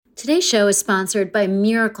Today's show is sponsored by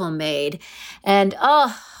Miracle Made. And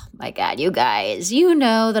oh my God, you guys, you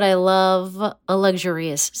know that I love a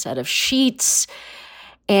luxurious set of sheets.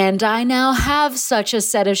 And I now have such a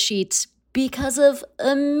set of sheets because of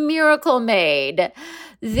a Miracle Made.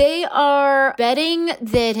 They are bedding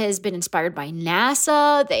that has been inspired by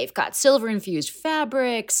NASA. They've got silver-infused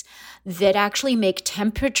fabrics that actually make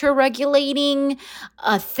temperature regulating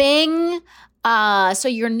a thing. So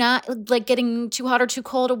you're not like getting too hot or too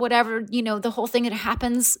cold or whatever, the whole thing that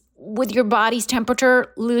happens with your body's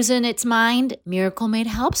temperature losing its mind. Miracle Made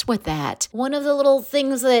helps with that. One of the little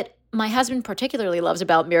things that my husband particularly loves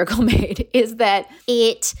about Miracle Made is that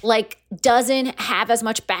it doesn't have as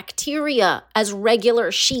much bacteria as regular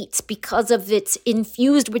sheets because of it's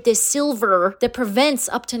infused with this silver that prevents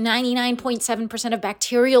up to 99.7% of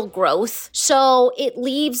bacterial growth. So it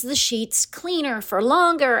leaves the sheets cleaner for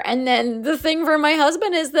longer. And then the thing for my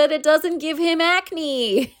husband is that it doesn't give him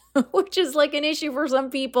acne, which is like an issue for some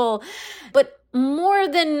people. But more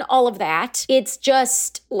than all of that, it's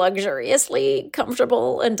just luxuriously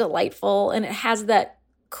comfortable and delightful, and it has that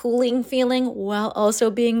cooling feeling while also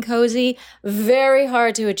being cozy. Very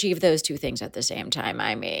hard to achieve those two things at the same time.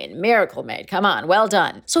 I mean, Miracle Made, come on, well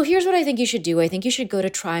done. So here's what I think you should do. I think you should go to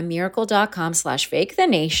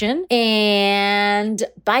trymiracle.com/fakethenation and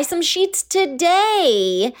buy some sheets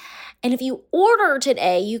today. And if you order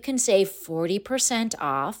today, you can save 40%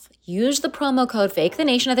 off. Use the promo code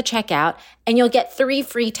FAKETHENATION at the checkout, and you'll get 3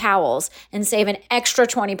 free towels and save an extra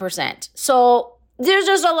 20%. So there's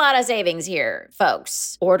just a lot of savings here,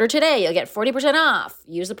 folks. Order today. You'll get 40% off.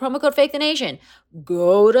 Use the promo code FAKETHENATION.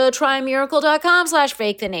 Go to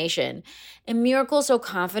trymiracle.com/FakeTheNation. And Miracle's so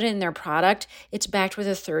confident in their product, it's backed with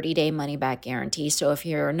a 30-day money-back guarantee. So if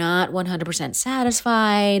you're not 100%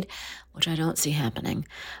 satisfied, which I don't see happening,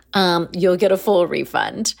 you'll get a full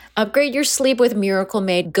refund. Upgrade your sleep with Miracle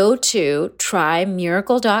Made. Go to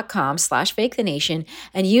trymiracle.com/FakeTheNation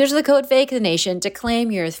and use the code FakeTheNation to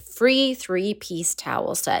claim your free 3-piece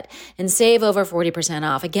towel set and save over 40%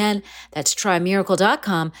 off. Again, that's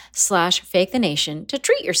trymiracle.com/FakeTheNation to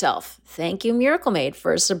treat yourself. Thank you, Miracle Made,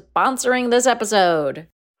 for sponsoring this episode.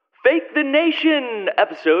 Fake the Nation,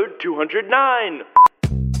 episode 209.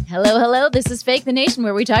 Hello. This is Fake the Nation,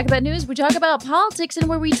 where we talk about news, we talk about politics, and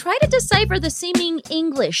where we try to decipher the seeming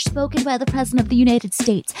English spoken by the President of the United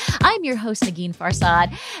States. I'm your host, Negin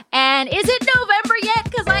Farsad. And is it November yet?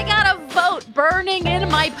 Because I got a vote burning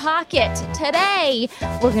in my pocket. Today,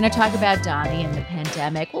 we're going to talk about Donnie and the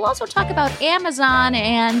pandemic. We'll also talk about Amazon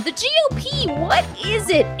and the GOP. What is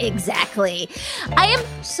it exactly? I am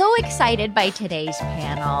so excited by today's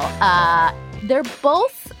panel. They're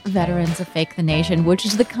both veterans of Fake the Nation, which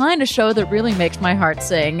is the kind of show that really makes my heart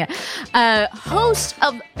sing. Host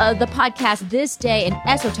of the podcast This Day in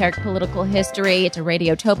Esoteric Political History. It's a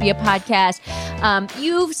Radiotopia podcast.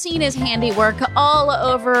 You've seen his handiwork all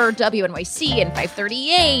over WNYC and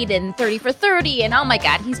 538 and 30 for 30. And oh my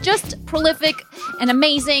God, he's just prolific and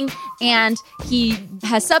amazing. And he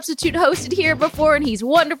has substitute hosted here before, and he's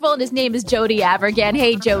wonderful. And his name is Jody Avirgan.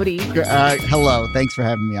 Hey, Jody. Hello. Thanks for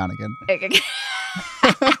having me on again.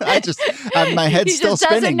 My head's still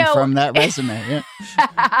spinning from that resume. Yeah.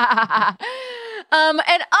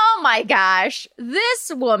 And oh my gosh,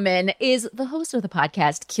 this woman is the host of the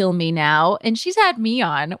podcast Kill Me Now, and she's had me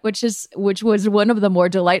on, which was one of the more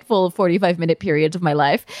delightful 45-minute periods of my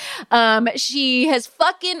life. She has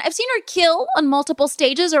I've seen her kill on multiple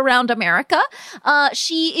stages around America.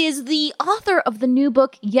 She is the author of the new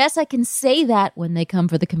book, Yes, I Can Say That When They Come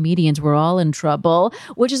for the Comedians, We're All in Trouble,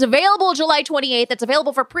 which is available July 28th. That's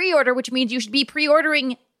available for pre-order, which means you should be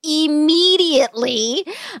pre-ordering immediately.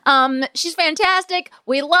 She's fantastic.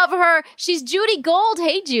 We love her. She's Judy Gold.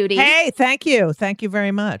 Hey, Judy. Hey, thank you. Thank you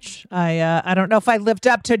very much. I don't know if I lived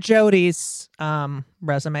up to Jody's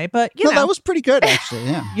resume, but you know. That was pretty good, actually.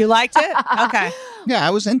 Yeah. You liked it? Okay. Yeah, I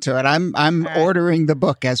was into it. I'm ordering the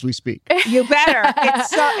book as we speak. You better.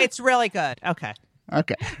 It's really good. Okay.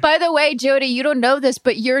 By the way, Jody, you don't know this,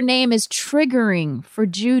 but your name is triggering for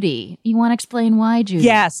Judy. You want to explain why, Judy?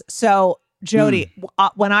 Yes. So Jody,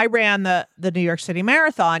 when I ran the New York City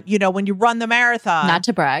Marathon, when you run the marathon, not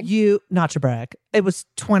to brag, it was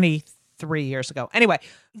 23 years ago. Anyway,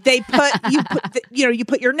 they put you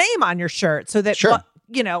put your name on your shirt so that the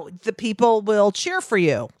people will cheer for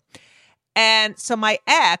you. And so my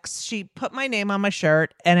ex, she put my name on my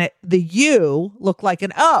shirt, and the U looked like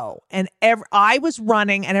an O. And I was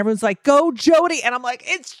running, and everyone's like, "Go, Jody!" And I'm like,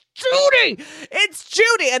 "It's Judy. It's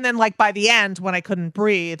Judy. And then like by the end, when I couldn't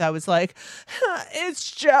breathe, I was like,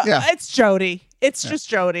 it's Jody. It's just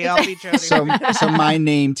Jody. I'll be Jody. So my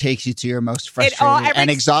name takes you to your most frustrated and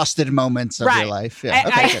exhausted moments of your life. Yeah.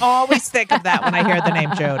 I always think of that when I hear the name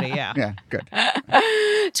Jody. Yeah. Yeah. Good.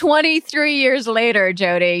 23 years later,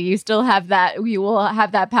 Jody, you still have that. You will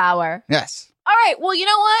have that power. Yes. All right. Well, you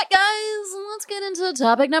know what, guys? Let's get into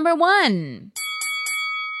topic number 1.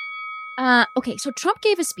 Okay, so Trump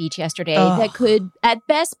gave a speech yesterday that could, at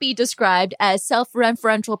best, be described as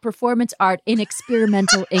self-referential performance art in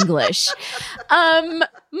experimental English.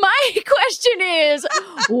 My question is,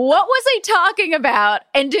 what was he talking about,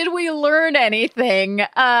 and did we learn anything?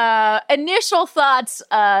 Initial thoughts,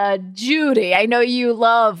 Judy. I know you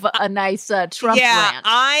love a nice Trump rant.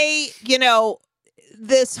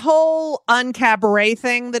 This whole uncabaret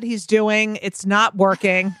thing that he's doing, it's not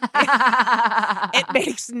working. It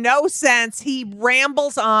makes no sense. He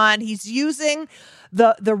rambles on. He's using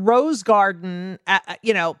the Rose Garden,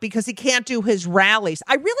 because he can't do his rallies.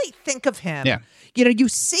 I really think of him. Yeah. You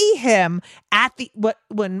see him at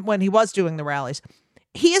when he was doing the rallies.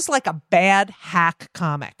 He is like a bad hack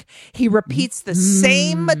comic. He repeats the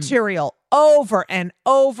same material over and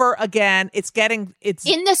over again. It's in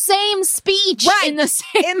the same speech. Right. In the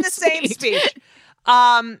same speech.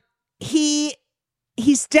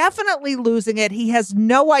 He's definitely losing it. He has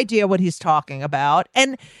no idea what he's talking about.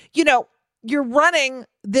 And, you're running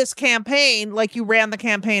this campaign like you ran the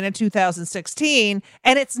campaign in 2016,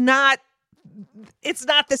 and it's not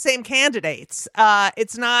the same candidates.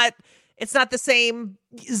 It's not the same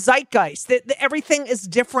zeitgeist. Everything is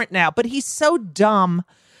different now. But he's so dumb,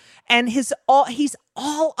 and he's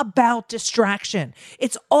all about distraction.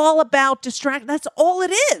 It's all about distraction. That's all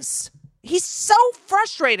it is. He's so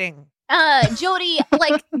frustrating. Jody,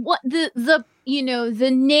 like what the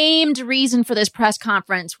named reason for this press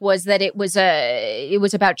conference was that it was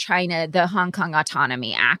about China, the Hong Kong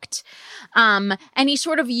Autonomy Act. And he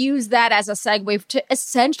sort of used that as a segue to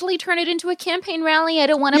essentially turn it into a campaign rally. I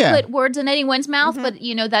don't want to put words in anyone's mouth, but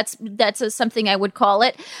that's something I would call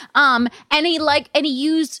it. And he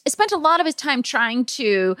spent a lot of his time trying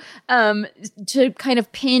to kind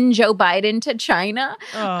of pin Joe Biden to China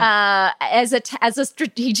as a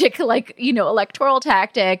strategic electoral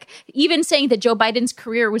tactic, even saying that Joe Biden's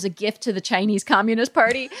career was a gift to the Chinese Communist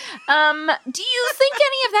Party. Do you think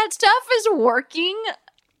any of that stuff is working?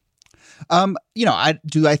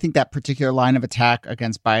 I think that particular line of attack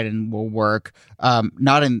against Biden will work. And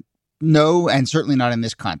certainly not in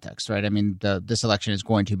this context, right? I mean, this election is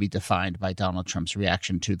going to be defined by Donald Trump's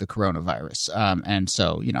reaction to the coronavirus. And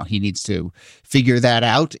so, he needs to figure that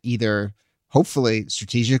out either hopefully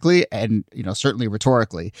strategically and, certainly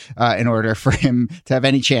rhetorically, in order for him to have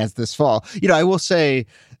any chance this fall. I will say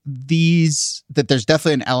that there's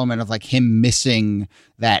definitely an element of like him missing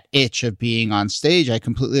that itch of being on stage. I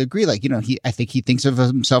completely agree. I think he thinks of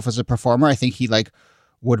himself as a performer. I think he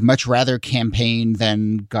would much rather campaign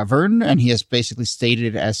than govern. And he has basically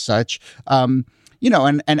stated as such, and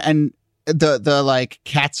the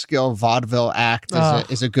Catskill vaudeville act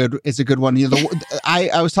is a good one.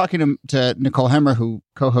 I was talking to Nicole Hemmer, who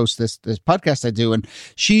co-hosts this podcast I do, and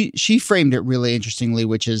she framed it really interestingly,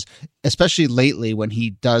 which is especially lately when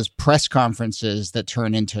he does press conferences that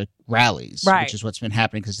turn into rallies, which is what's been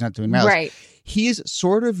happening because he's not doing rallies. Right. He's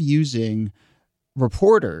sort of using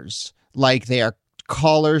reporters like they are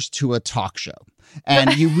callers to a talk show. And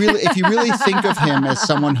if you really think of him as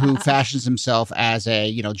someone who fashions himself as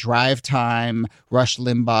a, drive time, Rush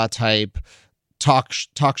Limbaugh type talk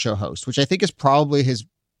show host, which I think is probably his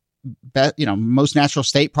most natural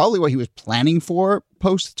state, probably what he was planning for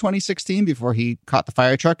post 2016 before he caught the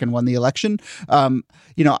fire truck and won the election.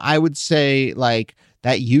 I would say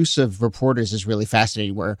that use of reporters is really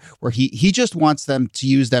fascinating where he just wants them to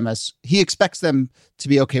use them as he expects them to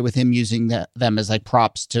be okay with him using them as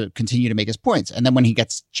props to continue to make his points. And then when he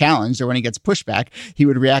gets challenged or when he gets pushback, he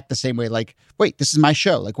would react the same way. Wait, this is my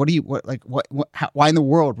show. Why in the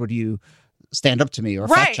world would you stand up to me or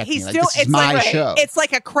fact check me? This is my show. It's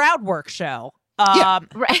like a crowd work show.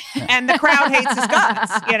 Right. And the crowd hates his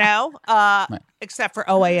guts, except for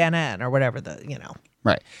OANN or whatever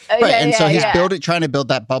Right. And so he's trying to build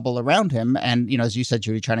that bubble around him. And, as you said,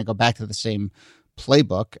 Judy, trying to go back to the same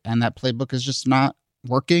playbook. And that playbook is just not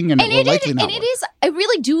working. And it will likely not work. And it is. I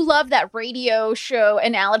really do love that radio show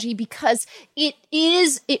analogy because it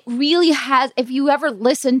really has, if you ever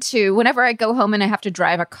listen to, whenever I go home and I have to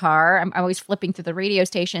drive a car, I'm always flipping through the radio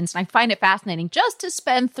stations and I find it fascinating just to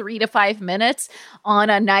spend 3 to 5 minutes on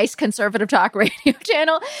a nice conservative talk radio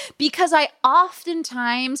channel because I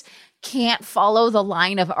oftentimes can't follow the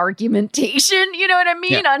line of argumentation, you know what I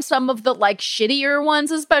mean? On some of the like shittier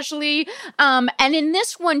ones, especially. And in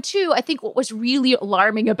this one too, I think what was really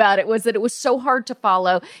alarming about it was that it was so hard to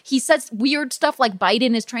follow. He says weird stuff like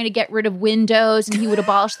Biden is trying to get rid of windows and he would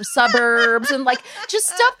abolish the suburbs and like just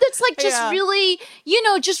stuff that's like just really, you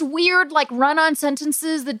know, just weird like run-on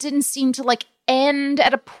sentences that didn't seem to like end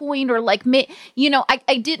at a point or like, you know,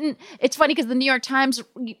 I didn't, it's funny because the New York Times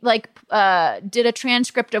like did a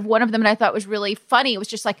transcript of one of them and I thought was really funny. It was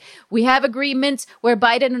just like, we have agreements where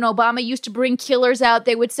Biden and Obama used to bring killers out.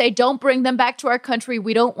 They would say, don't bring them back to our country.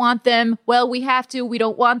 We don't want them. Well, we have to. We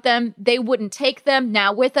don't want them. They wouldn't take them.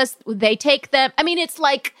 Now with us, they take them. I mean, it's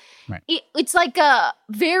like, it's like a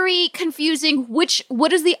very confusing.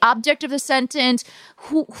 What is the object of the sentence?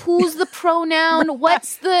 Who's the pronoun?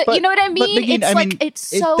 What's the? You know what I mean? Begin, it's I like mean, it's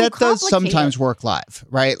so that does complicated. sometimes work live,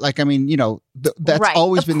 right? Like I mean, you know, that's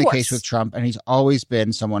always been the case with Trump, and he's always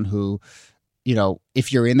been someone who, you know,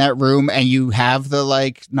 if you're in that room and you have the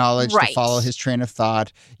like knowledge to follow his train of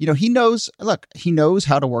thought, you know, he knows. Look, he knows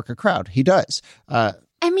how to work a crowd. He does.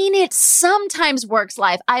 I mean, it sometimes works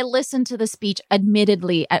live. I listened to the speech,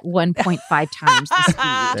 admittedly, at 1.5 times the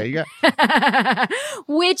speed. There you go.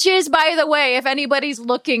 Which is, by the way, if anybody's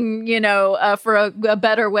looking, you know, for a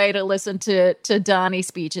better way to listen to Donnie's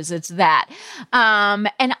speeches, it's that.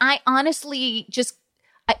 And I honestly just,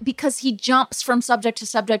 because he jumps from subject to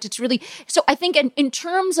subject, it's really, so I think in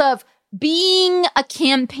terms of being a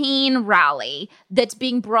campaign rally that's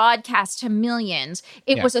being broadcast to millions,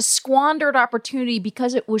 it was a squandered opportunity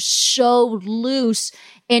because it was so loose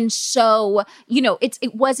and so, you know,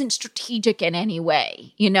 it wasn't strategic in any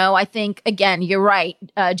way. You know, I think, again, you're right,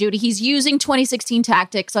 Judy, he's using 2016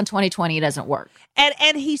 tactics on 2020. It doesn't work.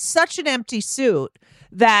 And he's such an empty suit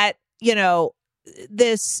that, you know,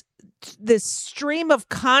 this stream of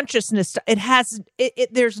consciousness,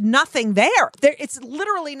 there's nothing there. It's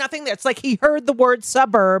literally nothing there. It's like he heard the word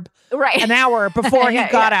suburb an hour before he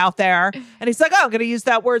got out there, and he's like, oh, I'm going to use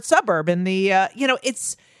that word suburb in the you know,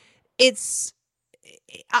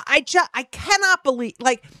 I cannot believe,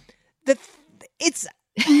 like, it's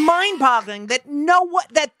mind-boggling that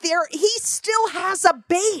he still has a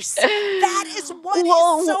base. That is what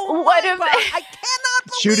is so mind-boggling. I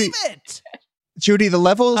cannot believe it. Judy, the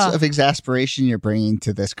levels of exasperation you're bringing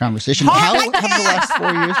to this conversation, how have the last 4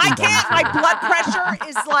 years been? I can't. My blood pressure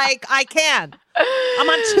is like, I can't. I'm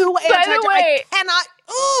on 2 I cannot.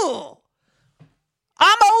 Ooh.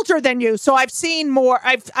 I'm older than you, so I've seen more.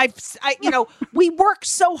 You know, we worked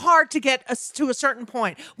so hard to get us to a certain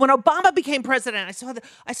point. When Obama became president,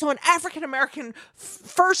 I saw an African American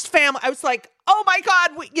first family. I was like, oh my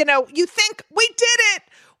God, you know, you think we did it?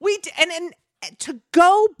 And to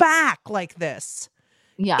go back like this,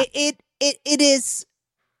 it is.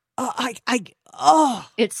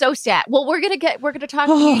 It's so sad. Well, we're gonna talk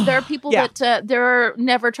to you. There are people that there are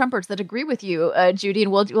never Trumpers that agree with you, Judy,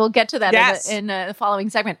 and we'll get to that in the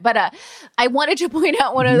following segment. But I wanted to point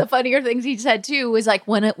out one of the funnier things he said too was like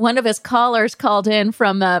when one of his callers called in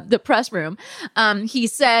from the press room. He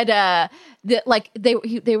said that like they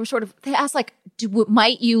asked like,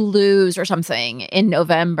 might you lose or something in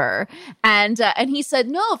November, and he said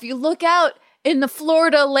no. If you look out in the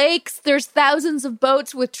Florida lakes, there's thousands of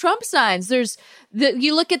boats with Trump signs.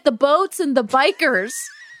 You look at the boats and the bikers.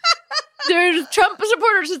 There's Trump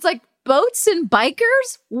supporters. It's like boats and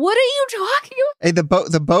bikers. What are you talking about? Hey,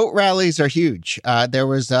 the boat rallies are huge. There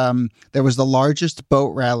was the largest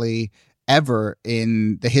boat rally ever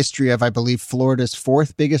in the history of, I believe, Florida's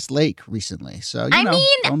fourth biggest lake recently. So I'm not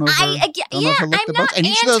anti-boat rally.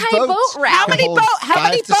 How many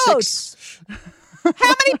boats?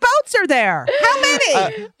 How many boats are there? How many?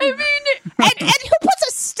 I mean, and who puts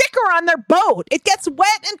a sticker on their boat? It gets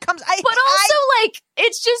wet and comes. Like,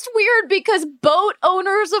 it's just weird because boat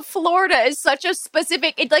owners of Florida is such a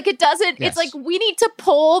specific. It doesn't. Yes. It's like we need to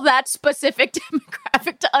pull that specific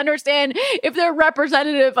demographic to understand if they're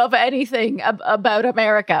representative of anything about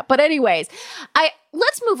America. But anyways,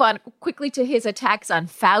 let's move on quickly to his attacks on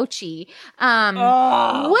Fauci.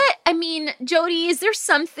 Jody, is there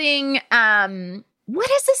something? What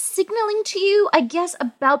is this signaling to you, I guess,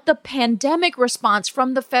 about the pandemic response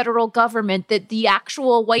from the federal government that the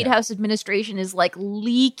actual White House administration is like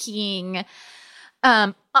leaking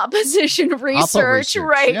opposition research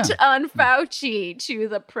on Fauci to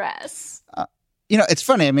the press? You know, it's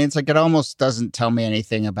funny. I mean, it's like it almost doesn't tell me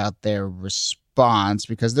anything about their response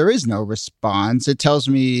because there is no response. It tells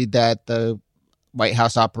me that the White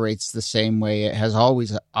House operates the same way it has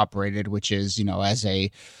always operated, which is, you know, as a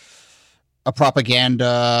a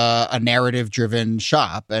propaganda, a narrative-driven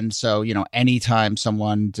shop, and so anytime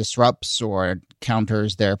someone disrupts or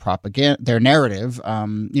counters their propaganda, their narrative,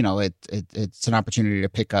 it's an opportunity to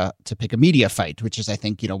pick a media fight, which is, I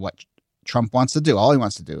think, what Trump wants to do, all he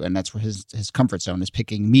wants to do, and that's where his comfort zone is,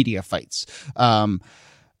 picking media fights.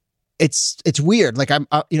 It's weird. Like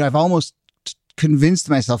I've almost convinced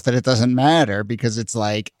myself that it doesn't matter because it's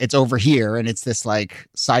like it's over here and it's this like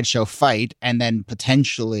sideshow fight, and then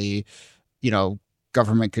potentially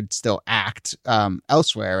government could still act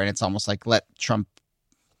elsewhere, and it's almost like let Trump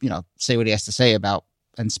say what he has to say about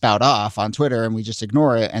and spout off on Twitter, and we just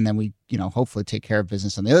ignore it, and then we hopefully take care of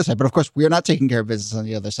business on the other side. But of course we are not taking care of business on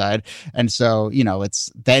the other side, and so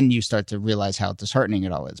it's then you start to realize how disheartening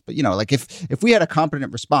it all is. But like if we had a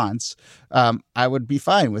competent response, I would be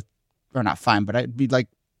fine with, or not fine, but I'd be like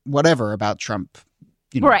whatever about Trump.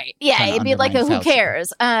 Right. Yeah. It'd be like, who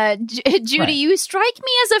cares? Judy, Right. You strike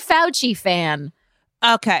me as a Fauci fan.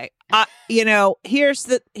 Okay. Here's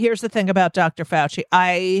the thing about Dr. Fauci.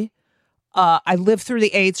 I lived through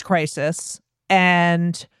the AIDS crisis,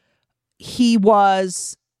 and he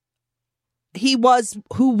was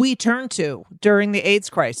who we turned to during the AIDS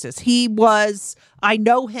crisis. I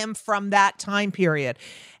know him from that time period,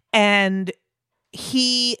 and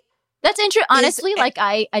That's interesting. Honestly,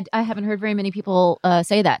 I haven't heard very many people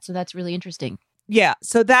say that, so that's really interesting. Yeah.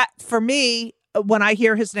 So that, for me, when I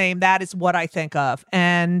hear his name, that is what I think of.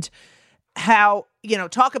 And how,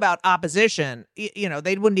 talk about opposition.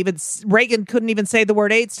 Reagan couldn't even say the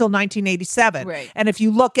word AIDS till 1987. Right. And if you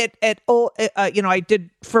look at I did,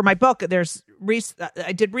 for my book,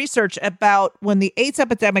 I did research about when the AIDS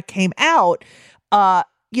epidemic came out,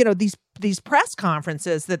 these press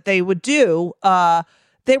conferences that they would do,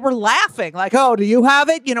 they were laughing like, "Oh, do you have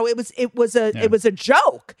it?" It was a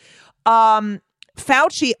joke.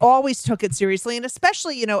 Fauci always took it seriously, and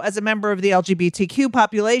especially, as a member of the LGBTQ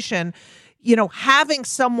population, having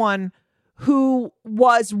someone who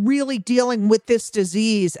was really dealing with this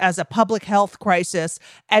disease as a public health crisis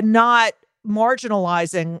and not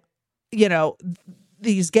marginalizing,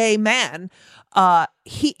 these gay men,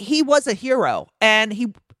 he was a hero, and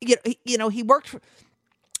he worked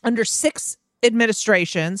under 6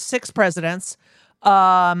 administrations, 6 presidents.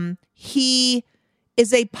 He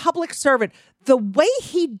is a public servant. The way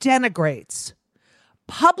he denigrates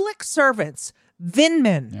public servants,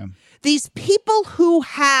 Vindman, these people who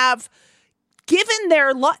have given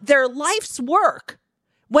their life's work,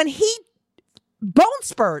 when he bone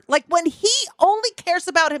spurt, like when he only cares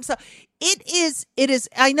about himself, it is,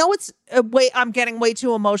 I know it's I'm getting way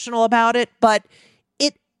too emotional about it, but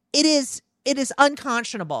it is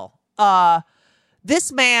unconscionable.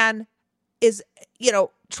 This man is,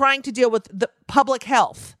 trying to deal with the public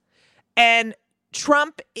health, and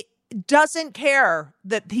Trump doesn't care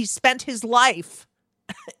that he spent his life,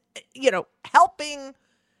 helping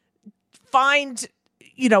find,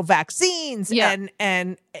 vaccines and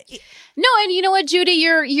no, and you know what, Judy,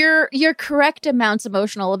 you're correct amounts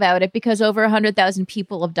emotional about it, because over 100,000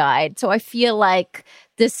 people have died. So I feel like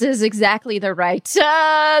this is exactly the right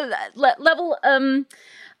level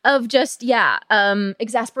of just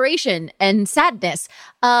exasperation and sadness.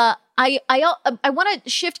 I want to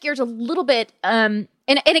shift gears a little bit, and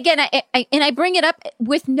again, I bring it up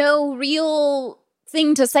with no real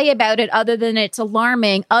thing to say about it other than it's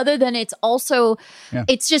alarming, other than it's also,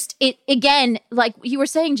 it's just, it again, like you were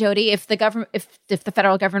saying, Jody, if the government, if the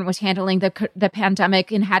federal government was handling the pandemic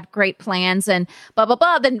and had great plans and blah, blah,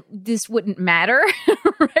 blah, then this wouldn't matter,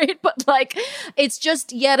 right? But like, it's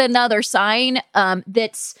just yet another sign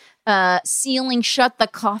that's sealing shut the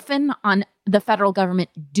coffin on the federal government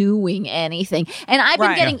doing anything. And I've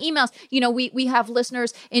been getting emails, we have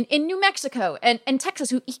listeners in New Mexico and Texas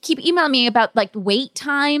who keep emailing me about like wait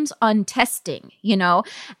times on testing,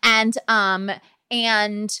 and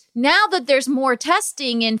now that there's more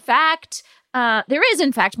testing, in fact, there is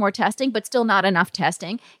in fact more testing, but still not enough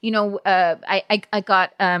testing. I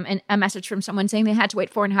got a message from someone saying they had to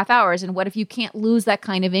wait 4.5 hours. And what if you can't lose that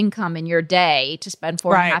kind of income in your day to spend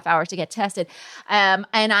 4.5 hours to get tested?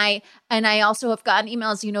 And I also have gotten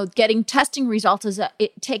emails, getting testing results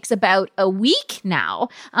it takes about a week now.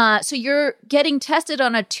 So you're getting tested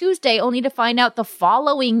on a Tuesday only to find out the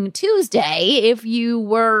following Tuesday if you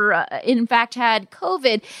were in fact had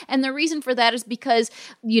COVID. And the reason for that is because,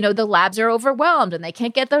 the labs are overwhelmed and they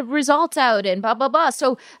can't get the results out and blah, blah, blah.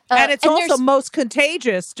 So, and it's also most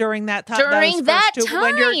contagious during that time. During that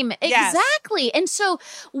time. Exactly. And so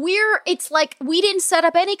it's like we didn't set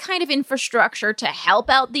up any kind of infrastructure to help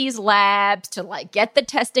out these labs labs, to like get the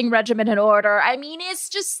testing regimen in order. I mean, it's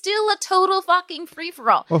just still a total fucking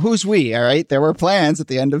free-for-all. Well, who's we? All right, there were plans at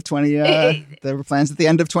the end of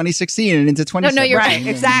 2016 and into 2017. No, you're right.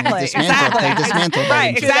 Exactly. They dismantled.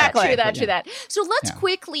 Right. Exactly. True that. So let's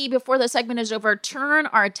quickly, before the segment is over, turn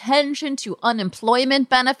our attention to unemployment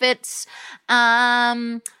benefits.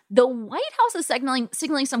 The White House is signaling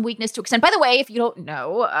some weakness to extend. By the way, if you don't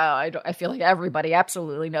know, I feel like everybody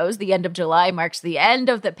absolutely knows, the end of July marks the end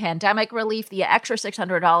of the pandemic relief, the extra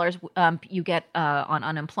 $600 you get on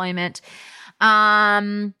unemployment.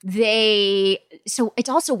 So it's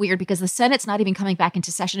also weird because the Senate's not even coming back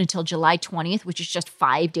into session until July 20th, which is just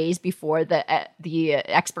 5 days before the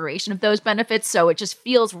expiration of those benefits. So it just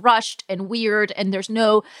feels rushed and weird, and there's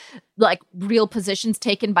no like real positions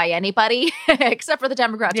taken by anybody except for the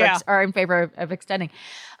Democrats are in favor of extending.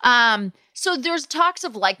 So there's talks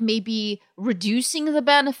of like maybe reducing the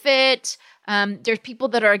benefit. There's people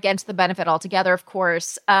that are against the benefit altogether, of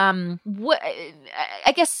course. I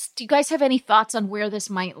guess, do you guys have any thoughts on where this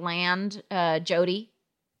might land, Jody?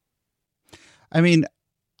 I mean,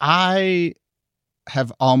 I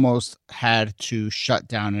have almost had to shut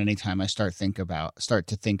down anytime I start to think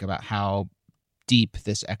about how deep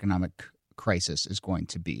this economic crisis is going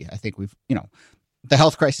to be. I think we've, the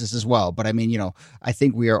health crisis as well. But I mean, I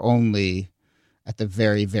think we are only at the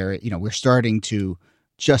very, very, we're starting to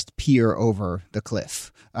just peer over the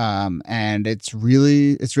cliff. And it's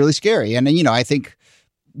really scary. And, I think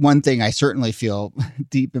one thing I certainly feel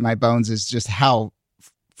deep in my bones is just how,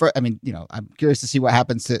 I'm curious to see what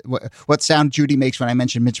happens to what sound Judy makes when I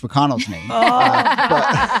mention Mitch McConnell's name.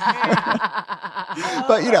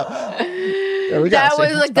 But there we go. That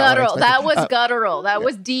was guttural. That was guttural. That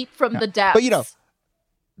was deep from the depths. But,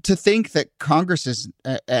 to think that Congress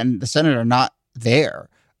and the Senate are not there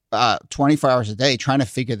 24 hours a day trying to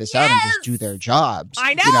figure this out and just do their jobs.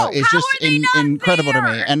 I know. Is How just are they not incredible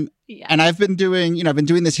there? to me. And I've been doing,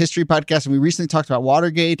 this history podcast, and we recently talked about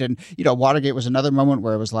Watergate, and Watergate was another moment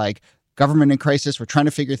where it was like government in crisis. We're trying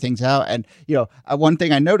to figure things out. And one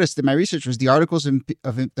thing I noticed in my research was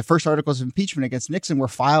the first articles of impeachment against Nixon were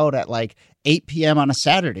filed at like 8 p.m. on a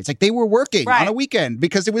Saturday. It's like they were working on a weekend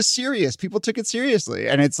because it was serious. People took it seriously,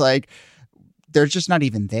 and it's like they're just not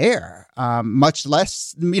even there. Much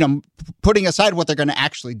less, putting aside what they're going to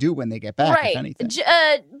actually do when they get back, if anything.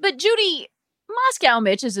 But Judy, Moscow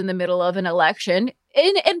Mitch is in the middle of an election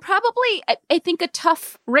and probably, I think, a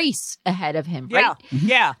tough race ahead of him, right?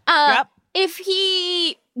 Yeah. Yep. If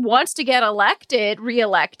he wants to get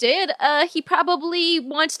reelected, he probably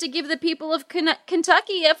wants to give the people of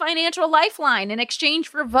Kentucky a financial lifeline in exchange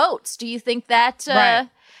for votes. Do you think that...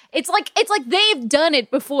 It's like they've done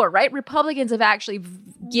it before, right? Republicans have actually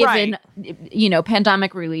given,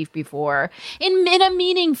 pandemic relief before in a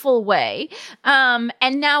meaningful way.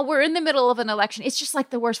 And now we're in the middle of an election. It's just like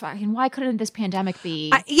the worst. Why couldn't this pandemic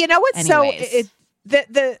be? It's anyways?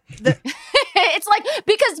 the it's like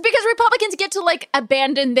because Republicans get to like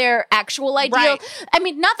abandon their actual ideal. Right. I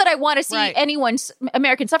mean, not that I want to see anyone's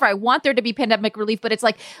American suffer. I want there to be pandemic relief, but it's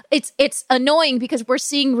like it's annoying because we're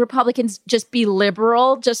seeing Republicans just be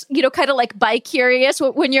liberal, just kind of like bi-curious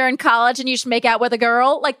when you're in college and you just make out with a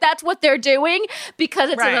girl. Like that's what they're doing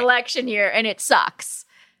because it's an election year and it sucks.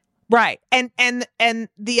 Right. And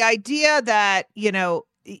the idea that,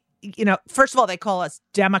 first of all, they call us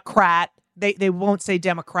Democrat. They won't say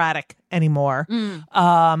Democratic anymore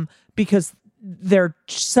because they're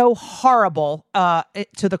so horrible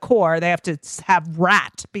to the core. They have to have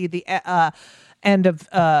rat be the end of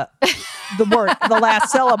the word, the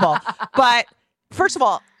last syllable. But first of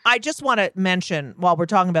all, I just want to mention while we're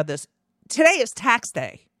talking about this, today is tax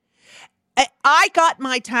day. I got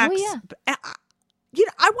my tax. Oh, yeah.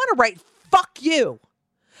 I want to write, fuck you.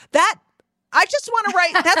 I just want to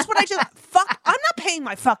write, that's what I just, fuck, I'm not paying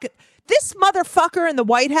my fucking, this motherfucker in the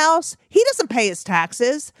White House, he doesn't pay his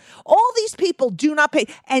taxes. All these people do not pay.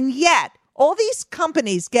 And yet, all these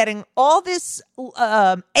companies getting all this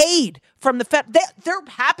aid from the Fed, they're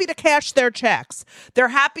happy to cash their checks. They're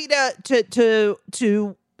happy to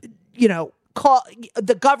call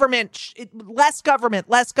the government, less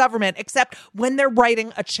government, except when they're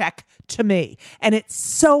writing a check to me. And it's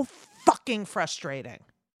so fucking frustrating.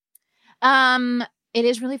 It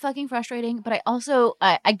is really fucking frustrating, but I also,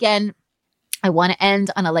 again, I want to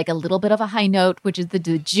end on a little bit of a high note, which is the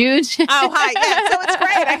Jude. Oh, hi. Yeah, so it's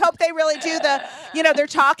great. I hope they really do they're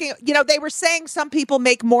talking, they were saying some people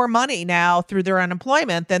make more money now through their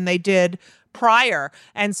unemployment than they did prior.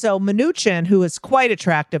 And so Mnuchin, who is quite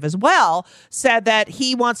attractive as well, said that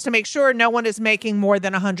he wants to make sure no one is making more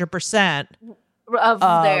than 100%. of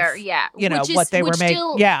their, what they were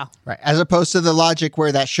making. Yeah. Right. As opposed to the logic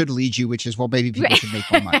where that should lead you, which is, well, maybe people should make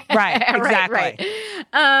more money. Right. Exactly.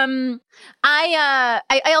 Right.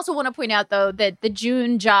 I also want to point out, though, that the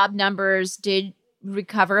June job numbers did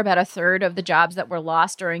recover about a third of the jobs that were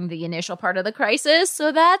lost during the initial part of the crisis.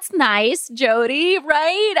 So that's nice, Jody,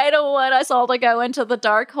 right? I don't want us all to go into the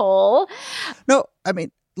dark hole. No, I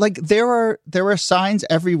mean, like there are signs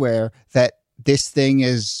everywhere that this thing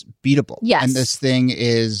is beatable, yes, and this thing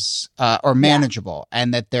is or manageable,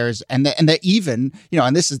 and that there's and that even,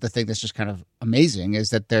 and this is the thing that's just kind of amazing,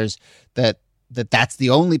 is that there's that's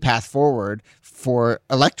the only path forward for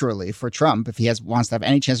electorally for Trump, if he wants to have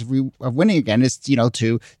any chance of winning again, is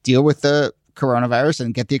to deal with the coronavirus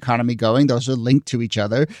and get the economy going. Those are linked to each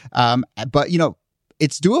other, but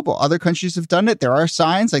it's doable. Other countries have done it. There are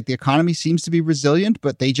signs, like the economy seems to be resilient,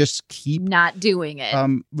 but they just keep not doing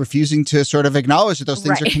it, refusing to sort of acknowledge that those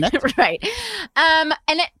things are connected. Right. And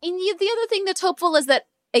the other thing that's hopeful is that,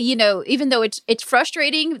 even though it's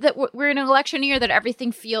frustrating that we're in an election year, that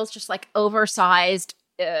everything feels just like oversized.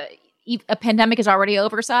 A pandemic is already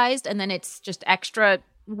oversized, and then it's just extra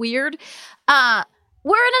weird.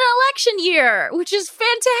 We're in an election year, which is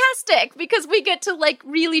fantastic because we get to like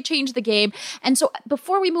really change the game. And so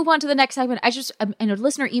before we move on to the next segment, and a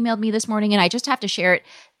listener emailed me this morning, and I just have to share it.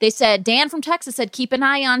 They said, Dan from Texas said, keep an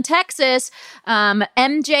eye on Texas.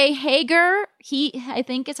 MJ Hager, I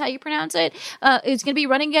think is how you pronounce it, is going to be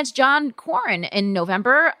running against John Cornyn in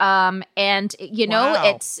November. And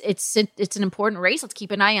wow, it's an important race. Let's keep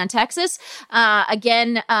an eye on Texas.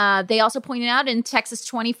 Again, they also pointed out in Texas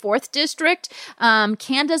 24th district,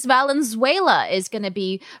 Candace Valenzuela is going to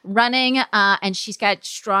be running, and she's got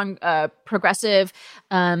strong progressive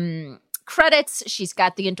credits. She's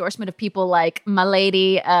got the endorsement of people like my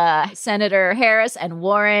lady, Senator Harris and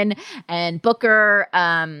Warren and Booker,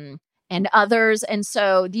 and others. And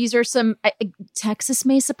so these are some, Texas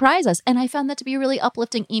may surprise us. And I found that to be a really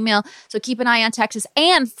uplifting email. So keep an eye on Texas.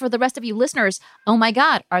 And for the rest of you listeners, oh my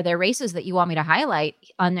God, are there races that you want me to highlight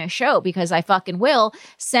on this show? Because I fucking will.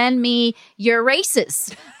 Send me your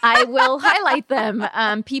races. I will highlight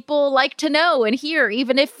them. People like to know and hear,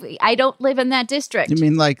 even if I don't live in that district. You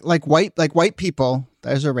mean like white people?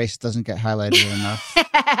 There's a race that doesn't get highlighted enough. You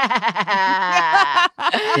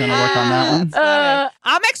want to work on that one?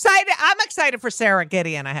 I'm excited. I'm excited for Sarah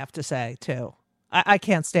Gideon, I have to say, too. I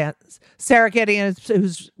can't stand Sarah Gideon,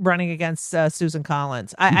 who's running against Susan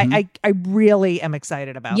Collins. I really am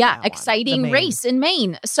excited about that one, exciting race in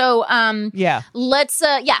Maine. So, let's,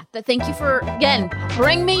 thank you for, again,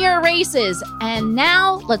 bring me your races. And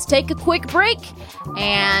now let's take a quick break.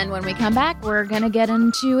 And when we come back, we're going to get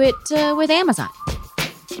into it with Amazon.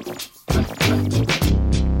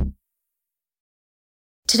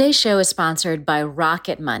 Today's show is sponsored by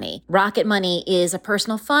Rocket Money. Rocket Money is a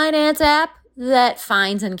personal finance app that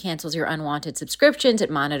finds and cancels your unwanted subscriptions.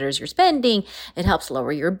 It monitors your spending. It helps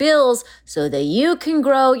lower your bills so that you can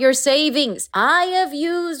grow your savings. I have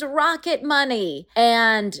used Rocket Money.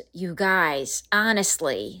 And you guys,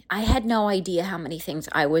 honestly, I had no idea how many things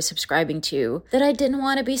I was subscribing to that I didn't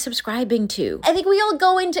want to be subscribing to. I think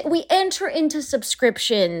we enter into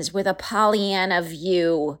subscriptions with a Pollyanna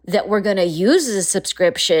view that we're going to use as a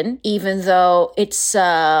subscription, even though it's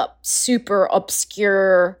super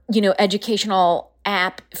obscure, educational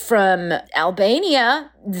app from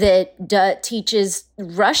Albania that teaches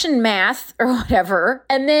Russian math or whatever.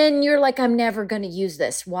 And then you're like, I'm never going to use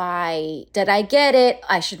this. Why did I get it?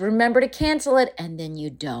 I should remember to cancel it. And then you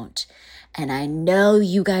don't. And I know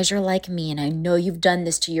you guys are like me, and I know you've done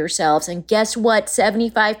this to yourselves. And guess what?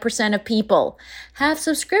 75% of people have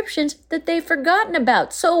subscriptions that they've forgotten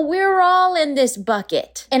about. So we're all in this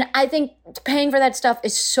bucket. And I think paying for that stuff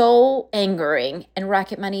is so angering, and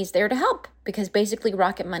Rocket Money is there to help. Because basically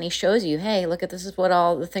Rocket Money shows you, hey, look at this is what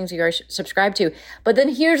all the things you are subscribed to. But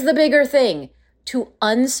then here's the bigger thing. To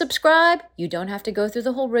unsubscribe, you don't have to go through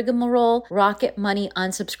the whole rigmarole. Rocket Money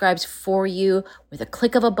unsubscribes for you with a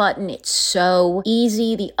click of a button. It's so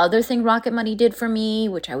easy. The other thing Rocket Money did for me,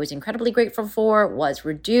 which I was incredibly grateful for, was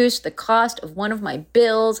reduce the cost of one of my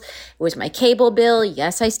bills. It was my cable bill.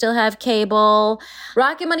 Yes, I still have cable.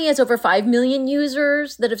 Rocket Money has over 5 million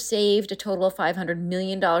users that have saved a total of $500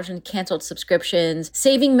 million in canceled subscriptions,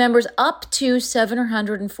 saving members up to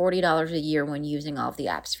 $740 a year when using all of the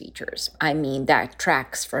app's features. I mean, that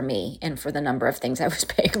tracks for me and for the number of things I was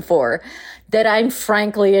paying for that I'm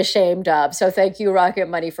frankly ashamed of. So thank you, Rocket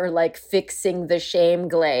Money, for like fixing the shame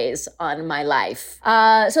glaze on my life.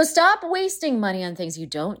 So stop wasting money on things you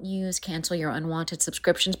don't use. Cancel your unwanted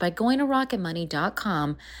subscriptions by going to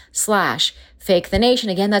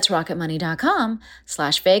rocketmoney.com/fakethenation. Again, that's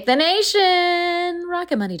rocketmoney.com/fakethenation.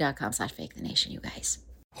 rocketmoney.com/fakethenation, you guys.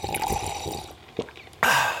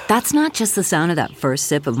 That's not just the sound of that first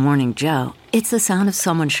sip of Morning Joe. It's the sound of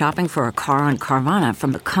someone shopping for a car on Carvana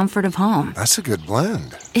from the comfort of home. That's a good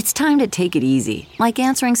blend. It's time to take it easy, like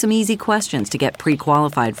answering some easy questions to get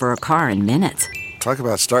pre-qualified for a car in minutes. Talk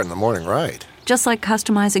about starting the morning right. Just like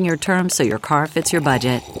customizing your terms so your car fits your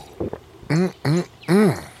budget.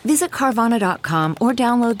 Visit Carvana.com or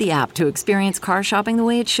download the app to experience car shopping the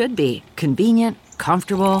way it should be. Convenient,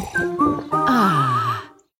 comfortable.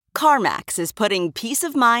 CarMax is putting peace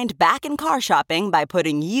of mind back in car shopping by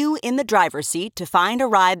putting you in the driver's seat to find a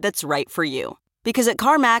ride that's right for you. Because at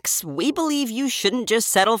CarMax, we believe you shouldn't just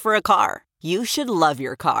settle for a car. You should love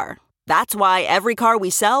your car. That's why every car we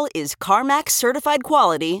sell is CarMax certified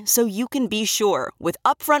quality, so you can be sure with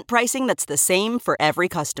upfront pricing that's the same for every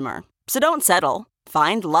customer. So don't settle.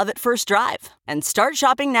 Find love at first drive and start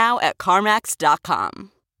shopping now at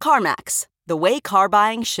CarMax.com. CarMax, the way car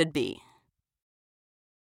buying should be.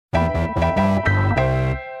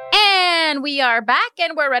 And we are back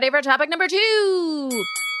and we're ready for topic number 2.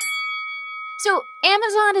 So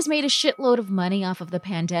Amazon has made a shitload of money off of the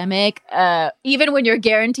pandemic. Even when your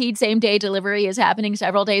guaranteed same-day delivery is happening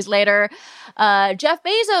several days later. Jeff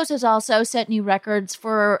Bezos has also set new records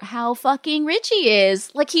for how fucking rich he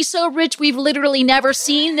is. Like, he's so rich, we've literally never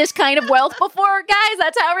seen this kind of wealth before, guys.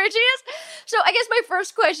 That's how rich he is. So I guess my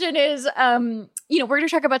first question is, we're going to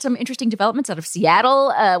talk about some interesting developments out of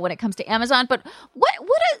Seattle when it comes to Amazon. But what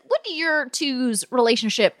are your two's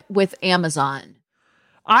relationship with Amazon?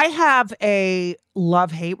 I have a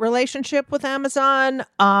love-hate relationship with Amazon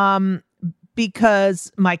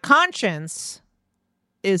because my conscience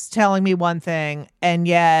is telling me one thing, and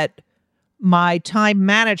yet my time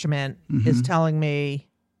management is telling me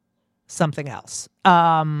something else.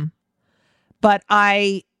 But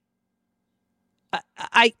I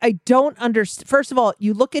don't understand. First of all,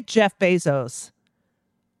 you look at Jeff Bezos.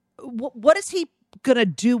 What is he going to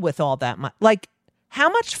do with all that money? Like, how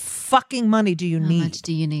much fucking money do you need? How much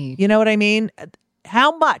do you need? You know what I mean?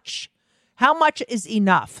 How much? How much is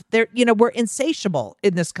enough? We're insatiable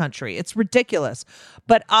in this country. It's ridiculous.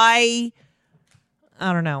 But I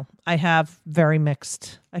don't know. I have very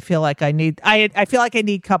mixed. I feel like I need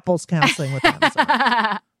couples counseling with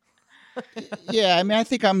Amazon. Yeah, I mean, I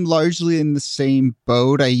think I'm largely in the same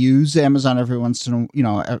boat. I use Amazon every once in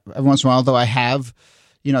a while, though I have,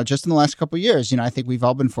 just in the last couple of years, I think we've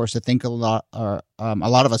all been forced to think a lot, or a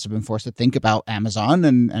lot of us have been forced to think about Amazon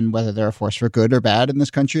and whether they're a force for good or bad in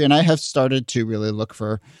this country. And I have started to really look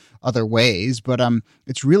for other ways, but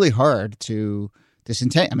it's really hard to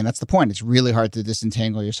disentangle. I mean, that's the point. It's really hard to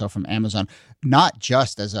disentangle yourself from Amazon, not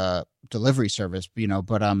just as a delivery service,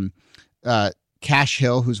 but Cash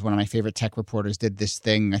Hill, who's one of my favorite tech reporters, did this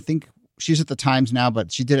thing. I think she's at the Times now,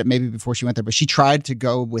 but she did it maybe before she went there. But she tried to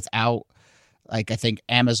go without, I think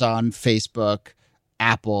Amazon, Facebook,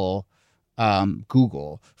 Apple,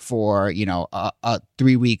 Google for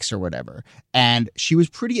 3 weeks or whatever, and she was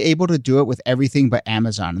pretty able to do it with everything but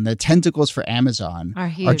Amazon. And the tentacles for Amazon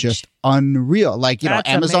are just unreal. Like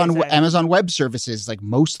Amazon Web Services, like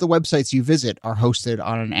most of the websites you visit are hosted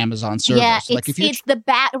on an Amazon service. Yeah, It's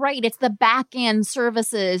the back end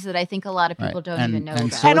services that I think a lot of people don't even know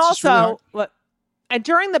about. So and also, really and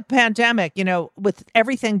during the pandemic, with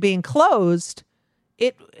everything being closed,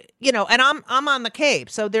 and I'm on the Cape,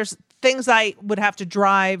 so there's things I would have to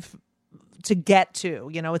drive to get to.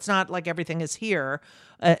 It's not like everything is here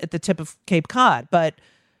at the tip of Cape Cod, but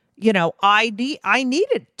I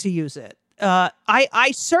needed to use it.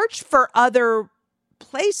 I searched for other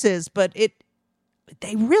places, but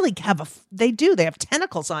they really they have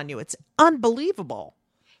tentacles on you. It's unbelievable.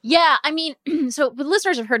 Yeah, I mean, so the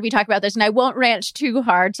listeners have heard me talk about this, and I won't rant too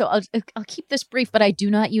hard, so I'll keep this brief. But I do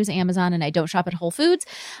not use Amazon, and I don't shop at Whole Foods,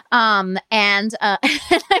 and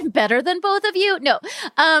I'm better than both of you. No,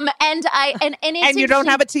 and you don't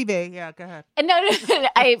have a TV. Yeah, go ahead. No,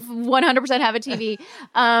 I 100% have a TV.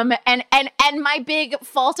 And my big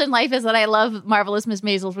fault in life is that I love Marvelous Miss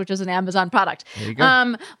Maisels, which is an Amazon product. There you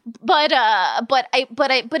go. But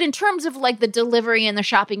in terms of like the delivery and the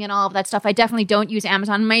shopping and all of that stuff, I definitely don't use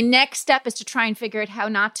Amazon. my next step is to try and figure out how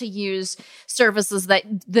not to use services that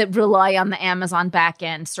rely on the Amazon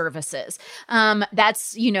backend services.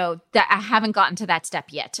 That's, that I haven't gotten to that step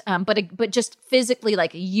yet. But just physically,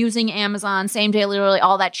 like using Amazon, same day, literally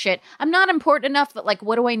all that shit. I'm not important enough that like,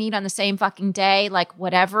 what do I need on the same fucking day? Like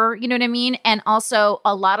whatever, you know what I mean? And also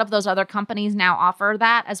a lot of those other companies now offer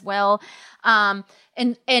that as well.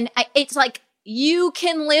 It's like, you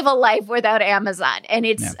can live a life without Amazon, and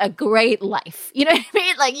it's a great life. You know what I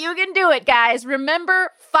mean? Like, you can do it, guys.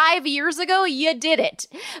 Remember, 5 years ago, you did it.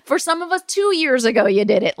 For some of us, 2 years ago, you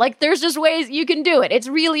did it. Like, there's just ways you can do it. It's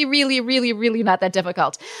really, really, really, really not that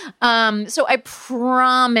difficult. So I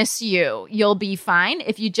promise you'll be fine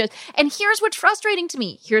if you just, and here's what's frustrating to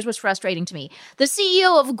me. The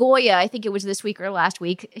CEO of Goya, I think it was this week or last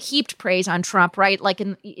week, heaped praise on Trump, right? Like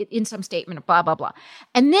in some statement, blah, blah, blah.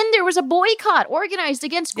 And then there was a boycott organized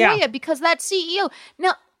against Goya because that CEO.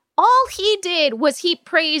 Now, all he did was heap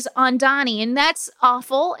praise on Donnie, and that's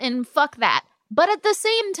awful, and fuck that. But at the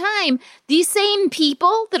same time, these same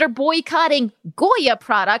people that are boycotting Goya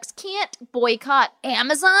products can't boycott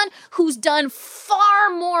Amazon, who's done far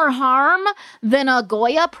more harm than a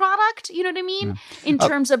Goya product, you know what I mean? In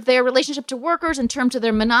terms of their relationship to workers, in terms of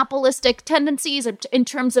their monopolistic tendencies, in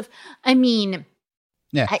terms of,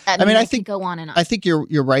 Yeah, I think go on and on. I think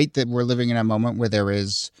you're right that we're living in a moment where there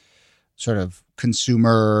is sort of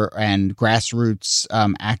consumer and grassroots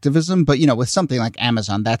activism, but with something like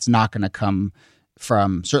Amazon, that's not going to come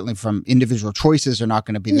certainly from individual choices are not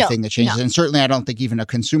going to be the thing that changes. And certainly I don't think even a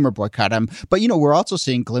consumer boycott. But, we're also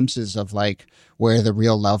seeing glimpses of like where the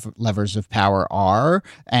real levers of power are.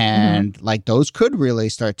 And like those could really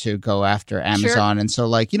start to go after Amazon. Sure. And so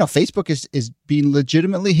like, Facebook is being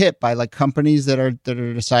legitimately hit by like companies that are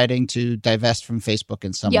deciding to divest from Facebook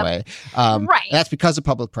in some way. Right. That's because of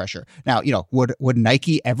public pressure. Now, would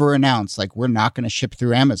Nike ever announce like, we're not going to ship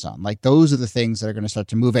through Amazon? Like those are the things that are going to start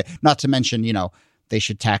to move it. Not to mention, they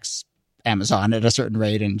should tax Amazon at a certain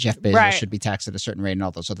rate and Jeff Bezos should be taxed at a certain rate and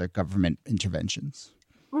all those other government interventions.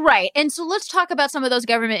 Right. And so let's talk about some of those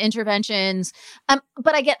government interventions.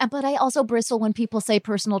 But I also bristle when people say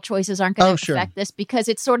personal choices aren't going to affect this because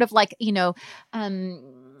it's sort of like,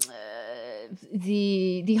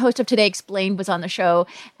 the host of Today Explained was on the show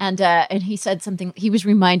and he said something. He was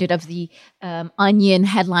reminded of the Onion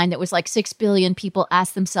headline that was like 6 billion people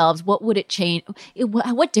asked themselves, what would it change?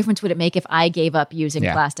 What difference would it make if I gave up using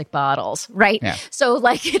plastic bottles? Right. Yeah. So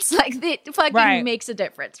like, it's like it fucking makes a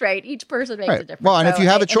difference, right? Each person makes a difference. Well, and if you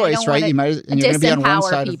have a choice, right, you're going to be on one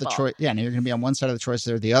side of the choice. Yeah. And you're going to be on one side of the choice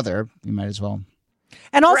or the other. You might as well.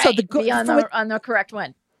 And also be on the correct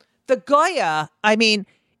one. The Goya,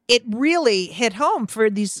 it really hit home for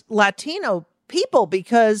these Latino people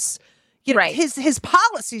because his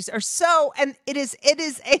policies are so, and it is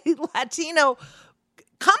a Latino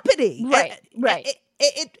company, right?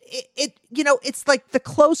 It's like the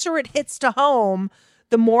closer it hits to home,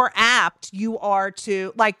 the more apt you are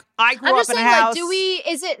to like. I grew up in a house.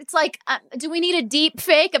 Like, do we need a deep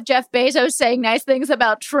fake of Jeff Bezos saying nice things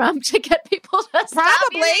about Trump to get people to stop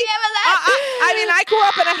probably? I grew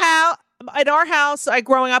up in a house. In our house,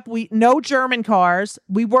 growing up, no German cars.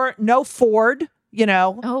 We weren't no Ford,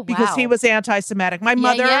 because he was anti-Semitic. My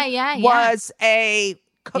mother was a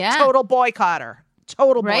total boycotter.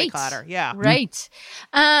 Boycotter. Yeah. Right.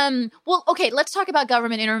 Well, okay, let's talk about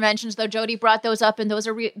government interventions, though. Jody brought those up, and those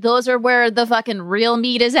are where the fucking real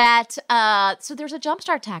meat is at. So there's a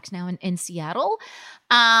jumpstart tax now in Seattle.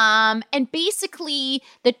 And basically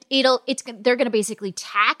they're going to basically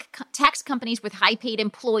tax companies with high paid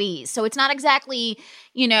employees. So it's not exactly,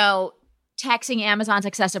 taxing Amazon's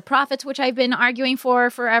excessive profits, which I've been arguing for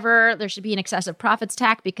forever. There should be an excessive profits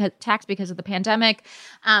tax because of the pandemic.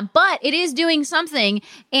 But it is doing something.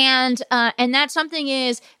 And that something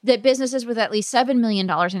is that businesses with at least $7 million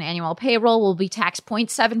in annual payroll will be taxed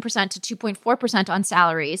 0.7% to 2.4% on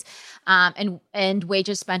salaries and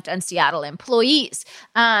wages spent on Seattle employees.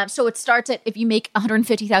 So it starts at, if you make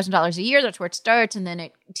 $150,000 a year, that's where it starts. And then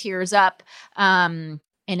it tiers up.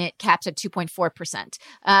 And it caps at 2.4%.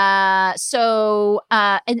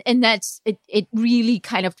 And that's it. Really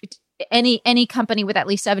kind of any company with at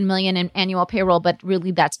least $7 million in annual payroll, but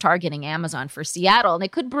really that's targeting Amazon for Seattle, and they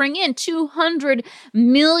could bring in $200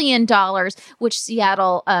 million, which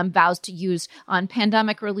Seattle vows to use on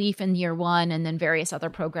pandemic relief in year 1, and then various other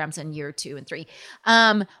programs in year 2 and 3.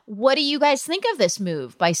 What do you guys think of this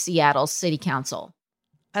move by Seattle City Council?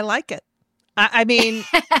 I like it.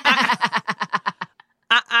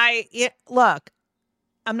 Look,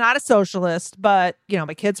 I'm not a socialist, but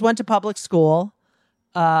my kids went to public school.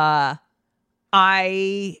 I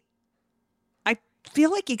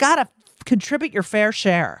feel like you gotta contribute your fair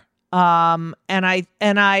share. And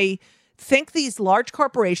I think these large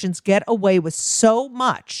corporations get away with so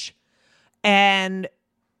much. And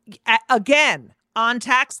again, on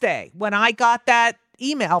tax day, when I got that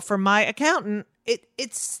email from my accountant,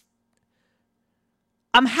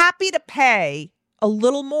 I'm happy to pay a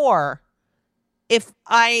little more if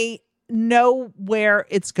I know where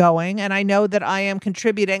it's going and I know that I am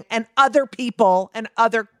contributing and other people and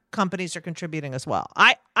other companies are contributing as well.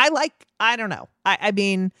 I don't know. I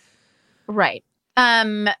mean, right.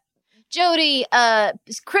 Jody,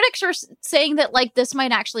 critics are saying that like this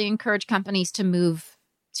might actually encourage companies to move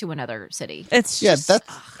to another city. That's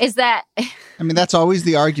always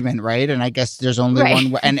the argument, right? And I guess there's only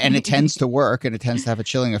one way, and it tends to work, and it tends to have a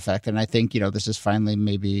chilling effect. And I think, this is finally,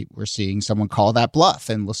 maybe we're seeing someone call that bluff,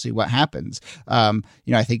 and we'll see what happens.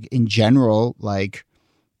 I think in general, like,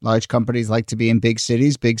 large companies like to be in big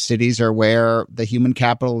cities. Big cities are where the human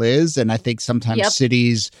capital is. And I think sometimes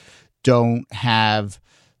cities don't have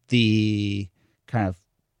the kind of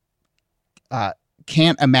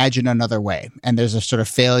can't imagine another way. And there's a sort of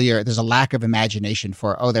failure. There's a lack of imagination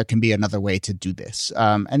for, there can be another way to do this.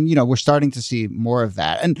 And we're starting to see more of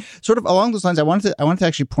that. And sort of along those lines, I wanted to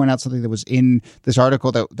actually point out something that was in this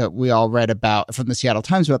article that we all read about from the Seattle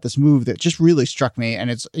Times about this move that just really struck me. And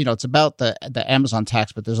it's, it's about the Amazon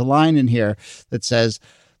tax, but there's a line in here that says,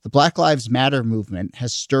 the Black Lives Matter movement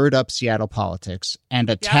has stirred up Seattle politics, and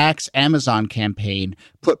a tax Amazon campaign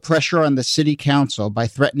put pressure on the city council by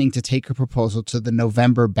threatening to take a proposal to the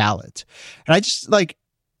November ballot. And I just, like,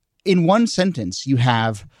 in one sentence, you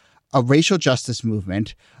have a racial justice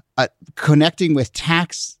movement connecting with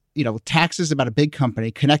taxes about a big company,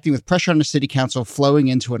 connecting with pressure on the city council, flowing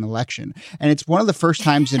into an election. And it's one of the first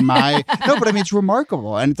times in my it's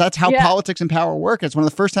remarkable. And that's how politics and power work. It's one of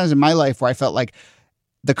the first times in my life where I felt like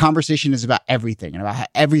the conversation is about everything and about how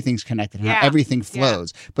everything's connected and how everything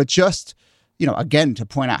flows. But just, again, to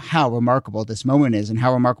point out how remarkable this moment is and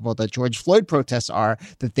how remarkable the George Floyd protests are,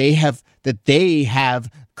 that they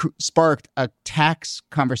have sparked a tax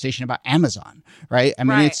conversation about Amazon, right? I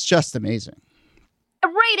mean, it's just amazing.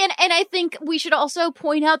 Right. And I think we should also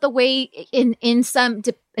point out the way in some,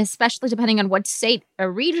 especially depending on what state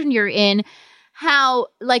or region you're in, how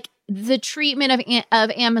like the treatment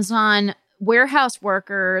of Amazon warehouse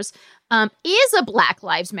workers is a Black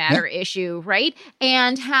Lives Matter issue, right?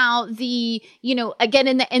 And how the, again,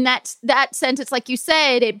 in that sense, it's like you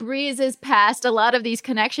said, it breezes past a lot of these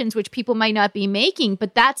connections, which people might not be making,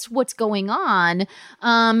 but that's what's going on.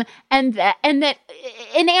 And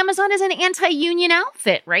Amazon is an anti-union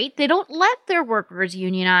outfit, right? They don't let their workers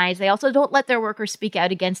unionize. They also don't let their workers speak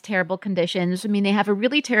out against terrible conditions. I mean, they have a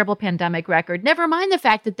really terrible pandemic record. Never mind the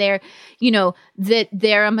fact that they're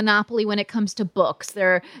a monopoly when it comes to books.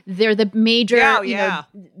 They're the major,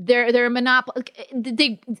 they're a monopoly.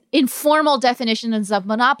 The informal definitions of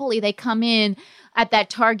monopoly, they come in at that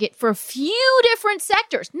target for a few different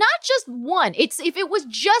sectors, not just one. If it was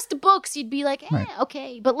just books, you'd be like,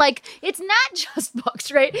 okay. But like, it's not just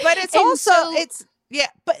books, right? But it's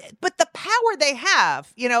but the power they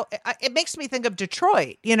have, it makes me think of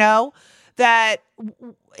Detroit, that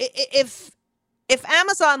if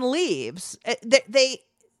Amazon leaves,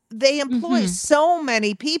 they employ so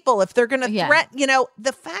many people. If they're going to threaten,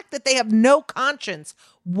 the fact that they have no conscience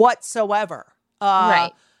whatsoever,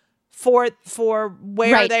 for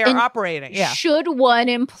where they are operating. Yeah. Should one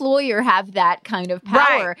employer have that kind of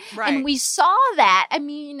power? Right. And we saw that. I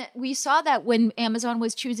mean, we saw that when Amazon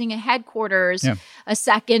was choosing a headquarters, a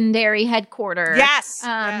secondary headquarters.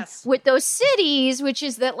 Yes. With those cities, which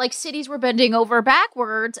is that like cities were bending over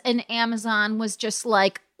backwards, and Amazon was just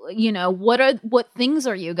like, what things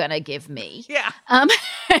are you gonna give me? Yeah.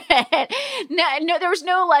 No, there was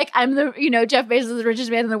no like, I'm the, Jeff Bezos is the richest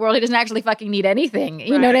man in the world. He doesn't actually fucking need anything.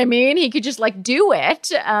 You know what I mean? He could just like do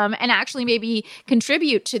it, and actually maybe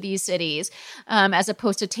contribute to these cities, as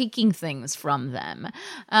opposed to taking things from them.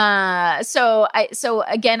 So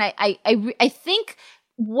again, I think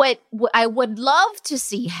what I would love to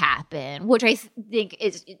see happen, which I think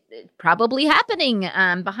is probably happening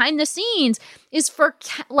behind the scenes, is for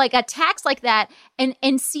like a tax like that.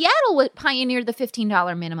 And Seattle pioneered the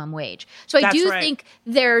 $15 minimum wage. So I think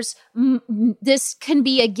there's this can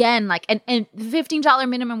be again like and $15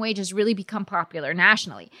 minimum wage has really become popular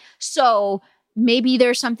nationally. So maybe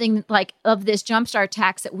there's something like of this jumpstart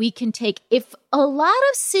tax that we can take if a lot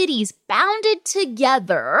of cities bounded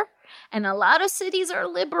together. And a lot of cities are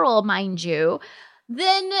liberal, mind you,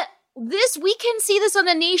 then we can see this on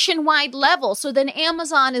a nationwide level. So then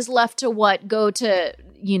Amazon is left to go to,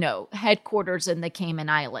 headquarters in the Cayman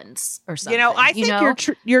Islands or something. I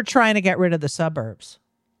think you're trying to get rid of the suburbs.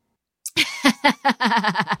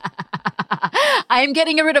 I'm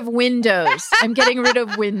getting rid of Windows.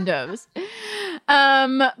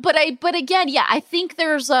 But again, yeah, I think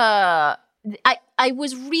there's I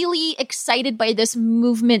was really excited by this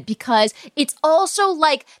movement because it's also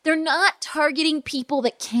like they're not targeting people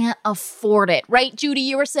that can't afford it, right? Judy,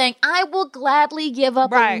 you were saying, I will gladly give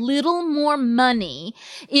up a little more money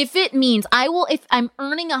if it means if I'm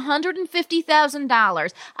earning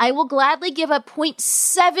 $150,000, I will gladly give up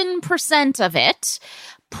 0.7% of it.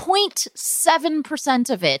 0.7%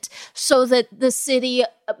 of it so that the city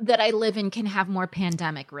that I live in can have more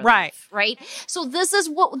pandemic relief. Right. So this is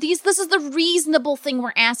the reasonable thing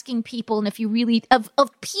we're asking people. And if you really, of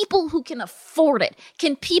people who can afford it,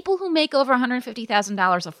 can people who make over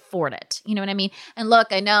 $150,000 afford it? You know what I mean? And look,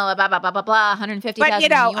 I know, blah, blah, blah, blah, blah, 150,000 but, you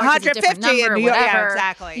know, in New York is a different number, in New York, whatever. yeah,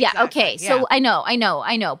 exactly. Yeah, exactly. okay. Yeah. So I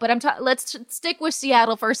know. But let's stick with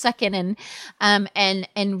Seattle for a second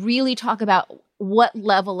and really talk about what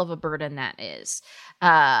level of a burden that is.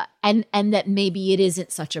 And that maybe it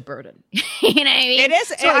isn't such a burden. You know what I mean? It is.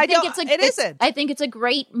 So It isn't. I think it's a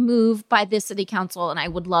great move by the city council, and I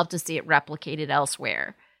would love to see it replicated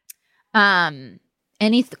elsewhere.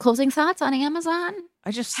 Any closing thoughts on Amazon?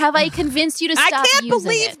 Have I convinced you to stop using it? I can't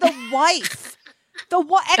believe the wife. The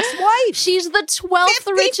ex-wife. She's the 12th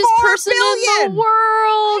richest person in the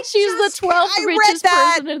world. She's the 12th richest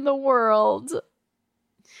person in the world.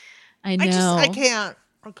 I know. I can't.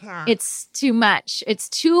 It's too much. It's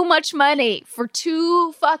too much money for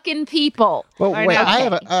two fucking people. Well, wait. I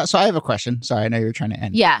have a question. Sorry, I know you're trying to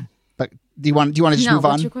end. Yeah. But do you want to just move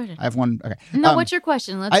on? What's your question? I have one. Okay. No, what's your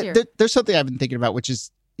question? Let's hear. There's something I've been thinking about, which is,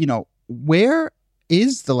 where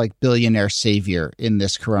is the billionaire savior in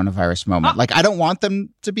this coronavirus moment? I don't want them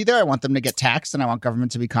to be there. I want them to get taxed, and I want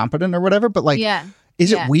government to be competent or whatever. But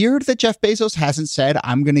is it weird that Jeff Bezos hasn't said,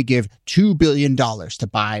 I'm going to give $2 billion to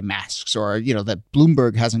buy masks, or, that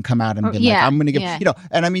Bloomberg hasn't come out and been I'm going to give,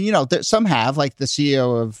 and I mean, some have, like the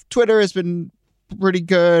CEO of Twitter has been pretty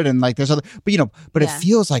good, and there's other, but it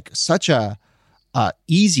feels like such a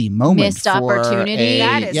easy moment, missed opportunity.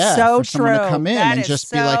 That is so for someone true. to come in That and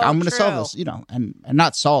just be like, I'm going to solve this, and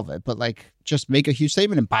not solve it, but just make a huge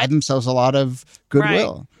statement and buy themselves a lot of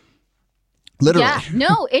goodwill. Right. Literally. Yeah,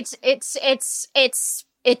 no, it's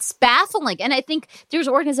baffling. And I think there's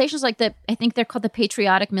organizations I think they're called the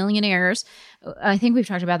Patriotic Millionaires. I think we've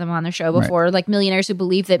talked about them on the show before, like millionaires who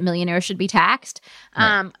believe that millionaires should be taxed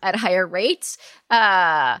at higher rates.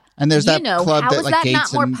 And there's that club that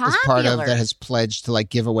Gates is part of that has pledged to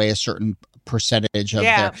give away a certain percentage of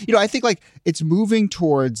their, I think it's moving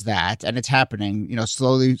towards that, and it's happening,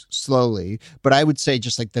 slowly. But I would say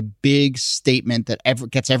just the big statement that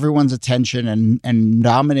gets everyone's attention and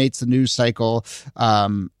dominates the news cycle.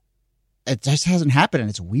 It just hasn't happened,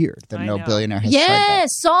 and it's weird that no billionaire has tried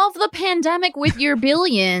that. Solve the pandemic with your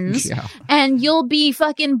billions, and you'll be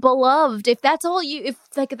fucking beloved. If that's all if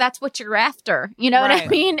that's what you're after, you know what I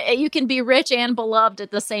mean? You can be rich and beloved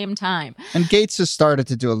at the same time. And Gates has started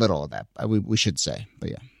to do a little of that, we should say,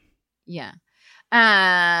 but yeah.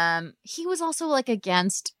 He was also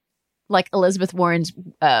against Elizabeth Warren's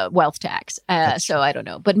wealth tax. So I don't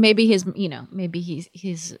know, but maybe he's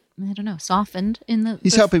I don't know, softened in the.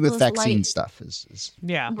 He's helping with vaccine stuff.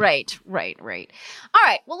 Yeah. Right. All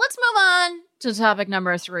right. Well, let's move on to topic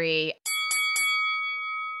number 3.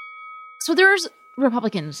 So there's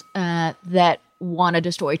Republicans that want to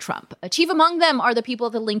destroy Trump. Chief among them are the people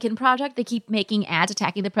of the Lincoln Project. They keep making ads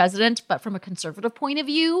attacking the president, but from a conservative point of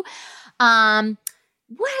view.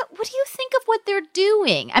 What do you think of what they're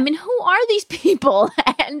doing? I mean, who are these people?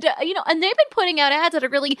 And and they've been putting out ads that are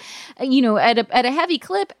really, at a heavy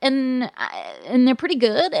clip, and they're pretty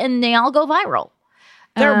good, and they all go viral.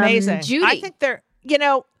 They're amazing. Judy, I think they're,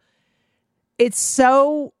 it's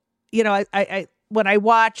so, I when I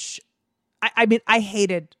watch, I mean, I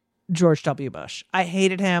hated George W. Bush. I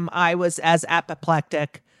hated him. I was as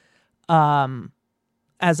apoplectic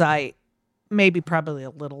as I. Maybe probably a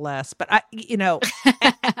little less, but I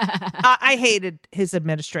hated his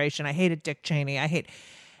administration. I hated Dick Cheney.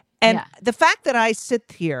 The fact that I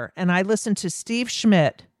sit here and I listen to Steve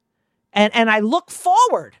Schmidt and I look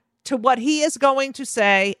forward to what he is going to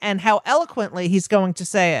say and how eloquently he's going to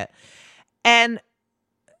say it. And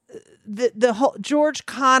the whole George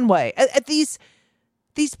Conway, these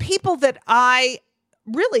people that I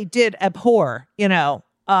really did abhor,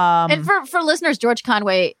 and for listeners, George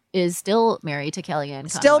Conway is still married to Kellyanne Conway.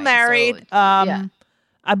 Still married. So,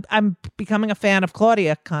 I'm becoming a fan of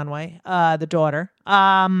Claudia Conway, the daughter.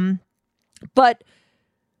 But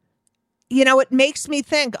it makes me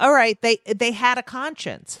think, all right, they had a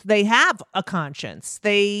conscience. They have a conscience.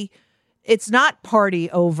 It's not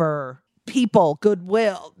party over people,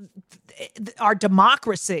 goodwill, our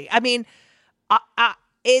democracy. I mean,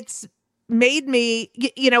 it's made me,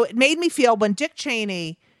 it made me feel when Dick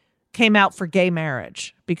Cheney came out for gay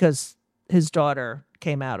marriage because his daughter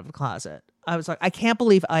came out of the closet. I was like, I can't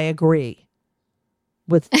believe I agree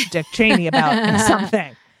with Dick Cheney about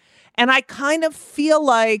something. And I kind of feel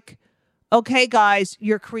like, okay, guys,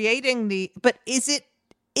 you're creating but is it,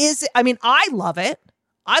 I mean, I love it.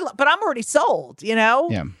 But I'm already sold,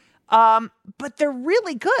 Yeah. But they're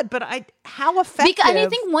really good. But how effective? And I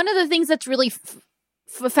think one of the things that's really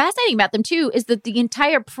fascinating about them too is that the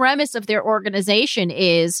entire premise of their organization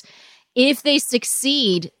is, if they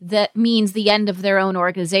succeed, that means the end of their own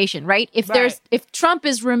organization, right? If Trump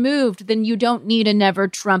is removed, then you don't need a Never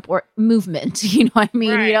Trump or movement. You know what I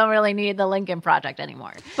mean? Right. You don't really need the Lincoln Project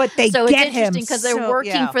anymore. But it's interesting because they're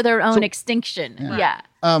working for their own extinction. Yeah.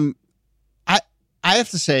 I have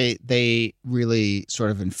to say they really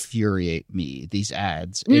sort of infuriate me, these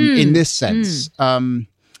ads, in this sense.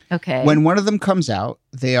 Okay. When one of them comes out,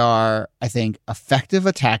 they are, I think, effective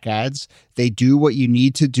attack ads. They do what you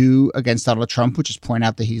need to do against Donald Trump, which is point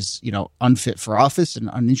out that he's, unfit for office and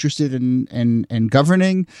uninterested in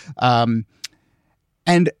governing. And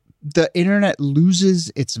the internet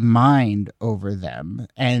loses its mind over them.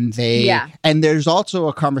 And and there's also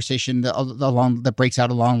a conversation that breaks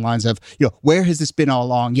out along lines of, where has this been all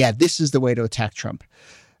along? Yeah, this is the way to attack Trump.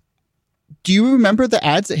 Do you remember the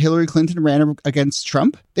ads that Hillary Clinton ran against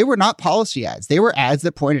Trump? They were not policy ads. They were ads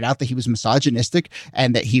that pointed out that he was misogynistic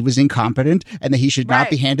and that he was incompetent and that he should not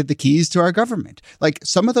be handed the keys to our government. Like,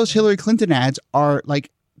 some of those Hillary Clinton ads are like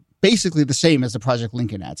basically the same as the Project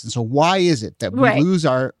Lincoln ads. And so why is it that we lose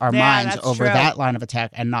our minds over that line of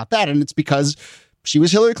attack and not that? And it's because she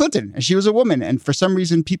was Hillary Clinton and she was a woman. And for some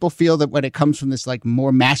reason, people feel that when it comes from this like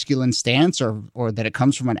more masculine stance or that it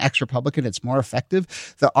comes from an ex-Republican, it's more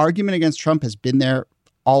effective. The argument against Trump has been there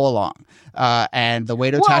all along. And the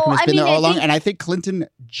way to attack him has been there all along. And I think Clinton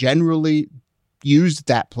generally used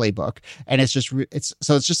that playbook. And it's just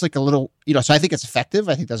like a little, so I think it's effective.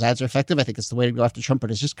 I think those ads are effective. I think it's the way to go after Trump,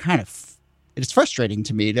 but it's just kind of, it's frustrating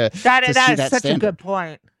to me to see that such standard. a good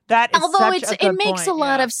point. That is Although it makes a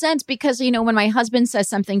lot of sense because, when my husband says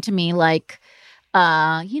something to me like,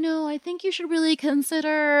 I think you should really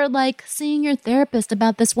consider like seeing your therapist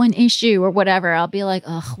about this one issue or whatever. I'll be like,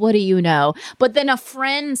 ugh, what do you know? But then a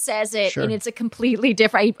friend says it and it's a completely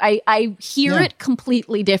different, I hear it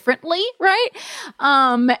completely differently. Right.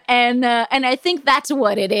 And I think that's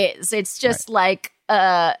what it is. It's just like,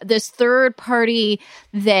 this third party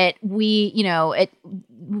that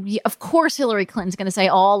of course Hillary Clinton's going to say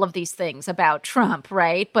all of these things about Trump,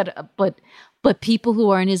 right? But people who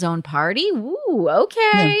are in his own party, ooh,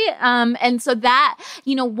 okay. Yeah. And so that,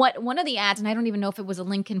 one of the ads, and I don't even know if it was a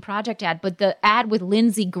Lincoln Project ad, but the ad with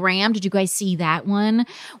Lindsey Graham, did you guys see that one?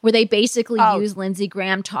 Where they basically use Lindsey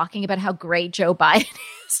Graham talking about how great Joe Biden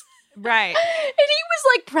is. Right. And he was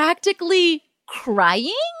like practically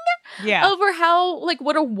crying over how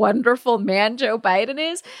what a wonderful man Joe Biden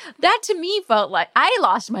is. That to me felt like I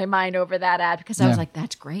lost my mind over that ad because I was like,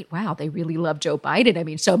 that's great. Wow, they really love Joe Biden. I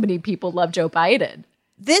mean, so many people love Joe Biden.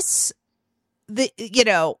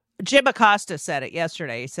 Jim Acosta said it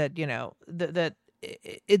yesterday. He said,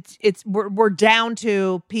 we're down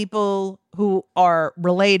to people who are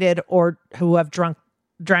related or who have drank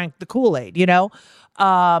the Kool-Aid,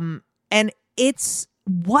 and it's,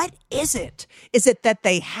 what is it? Is it that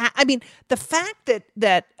they have? I mean, the fact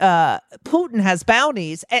that Putin has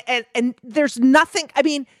bounties and there's nothing. I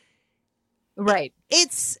mean, right?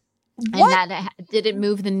 It's what? And that didn't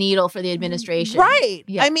move the needle for the administration, right?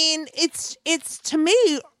 Yeah. I mean, it's to me.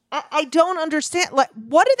 I don't understand. Like,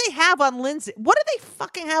 what do they have on Lindsay? What do they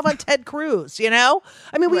fucking have on Ted Cruz? I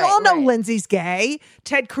mean, we all know Lindsay's gay.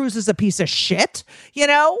 Ted Cruz is a piece of shit.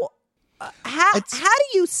 How do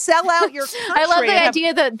you sell out your country? I love the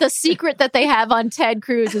idea that the secret that they have on Ted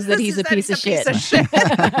Cruz is that he's a piece of shit. But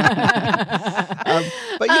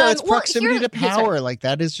it's proximity to power. Like,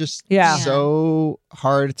 that is just so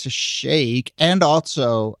hard to shake. And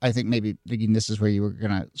also, I think maybe this is where you were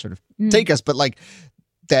gonna sort of take us, but like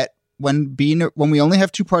that. When we only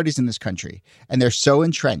have two parties in this country and they're so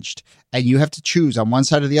entrenched and you have to choose on one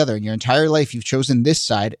side or the other, and your entire life you've chosen this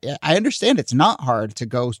side, I understand it's not hard to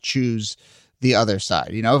go choose the other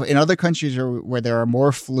side. In other countries where there are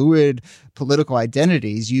more fluid political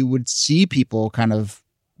identities, you would see people kind of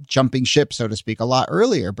jumping ship, so to speak, a lot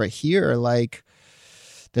earlier. But here, like,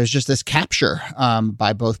 there's just this capture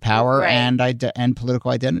by both power and political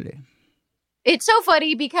identity. It's so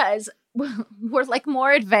funny because we're like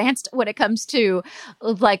more advanced when it comes to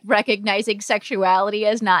like recognizing sexuality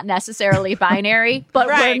as not necessarily binary, but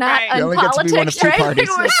we're not in politics, right?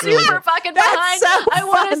 We're super fucking behind. So I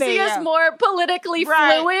want to see funny, us more politically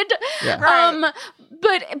fluid. Yeah.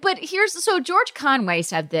 But here's so George Conway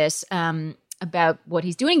said this about what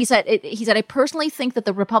he's doing. He said, I personally think that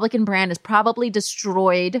the Republican brand is probably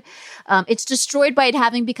destroyed. It's destroyed by it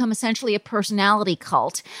having become essentially a personality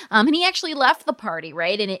cult. And he actually left the party,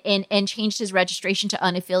 right? And changed his registration to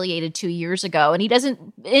unaffiliated 2 years ago. And he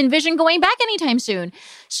doesn't envision going back anytime soon.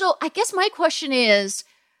 So I guess my question is,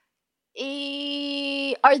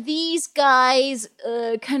 are these guys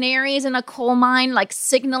canaries in a coal mine, like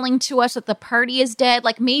signaling to us that the party is dead?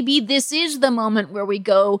 Like maybe this is the moment where we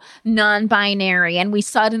go non-binary and we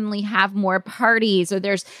suddenly have more parties, or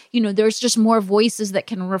there's just more voices that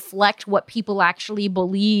can reflect what people actually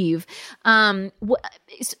believe. I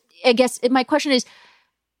guess my question is,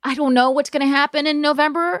 I don't know what's going to happen in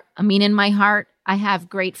November. I mean, in my heart, I have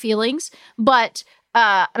great feelings, but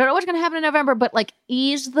I don't know what's going to happen in November, but like,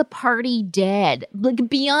 is the party dead? Like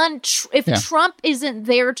beyond, if Trump isn't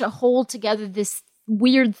there to hold together this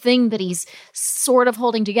weird thing that he's sort of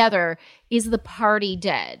holding together, is the party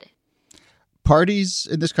dead? Parties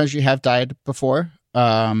in this country have died before.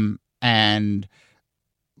 And I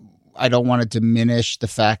don't want to diminish the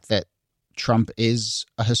fact that Trump is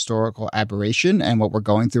a historical aberration, and what we're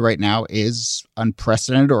going through right now is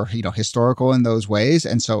unprecedented or, historical in those ways.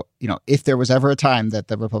 And so, if there was ever a time that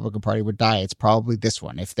the Republican Party would die, it's probably this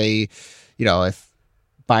one. If they, if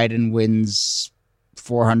Biden wins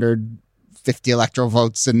 450 electoral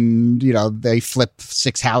votes and, they flip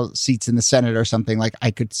 6 House seats in the Senate or something, like,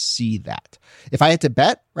 I could see that. If I had to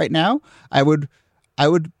bet right now, I would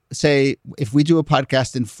say if we do a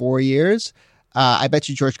podcast in 4 years, I bet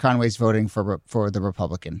you George Conway's voting for the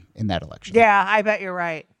Republican in that election. Yeah, I bet you're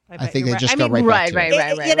right. I think they just go right back to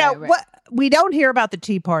it. Right. What we don't hear about the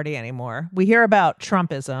Tea Party anymore. We hear about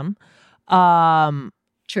Trumpism.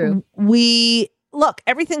 True. We look,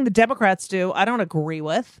 everything the Democrats do, I don't agree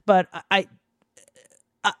with, but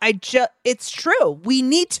it's true. We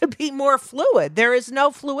need to be more fluid. There is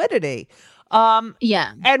no fluidity. And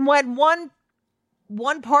when one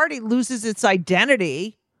party loses its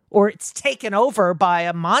identity, or it's taken over by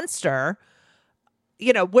a monster,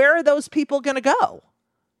 where are those people going to go?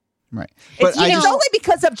 Right. But it's only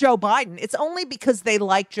because of Joe Biden. It's only because they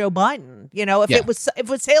like Joe Biden. If it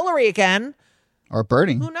was Hillary again, or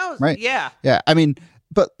Bernie, who knows? Right. Yeah. Yeah. I mean,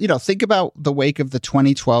 but think about the wake of the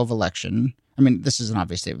 2012 election. I mean, this is an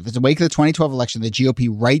obvious statement. In the wake of the 2012 election, the GOP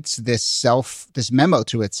writes this memo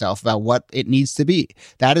to itself about what it needs to be.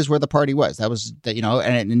 That is where the party was. That was,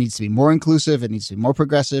 and it needs to be more inclusive. It needs to be more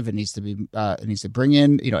progressive. It needs to be, it needs to bring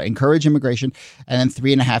in, encourage immigration. And then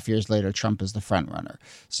 3.5 years later, Trump is the front runner.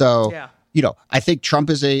 So, I think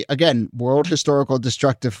Trump is world historical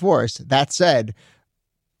destructive force. That said,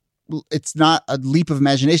 it's not a leap of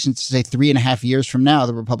imagination to say 3.5 years from now,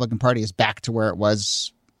 the Republican Party is back to where it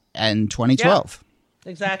was in 2012.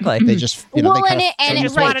 Yeah, exactly. They just, they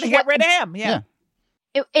just wanted to get rid of him. Yeah.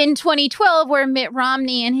 In 2012, where Mitt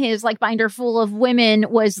Romney and his like binder full of women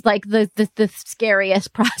was like the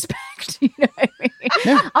scariest prospect. You know what I mean?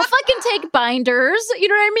 Yeah. I'll fucking take binders. You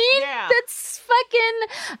know what I mean? Yeah. That's fucking,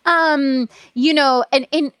 and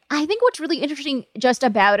I think what's really interesting just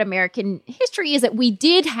about American history is that we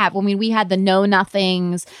did have, we had the Know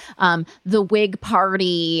Nothings, the Whig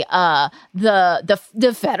Party,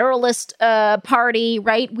 the Federalist Party,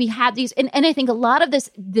 right? We had these, and I think a lot of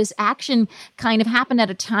this action kind of happened at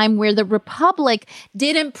a time where the Republic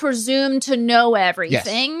didn't presume to know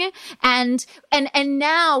everything, yes. and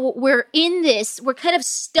now we're in this, we're kind of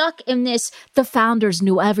stuck in this. The founders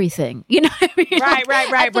knew everything, you know what I mean? Right.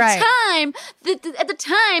 At the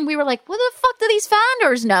time, we were like, what the fuck do these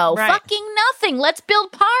founders know? Right. Fucking nothing. Let's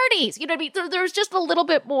build parties. You know what I mean? There's just a little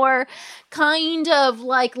bit more kind of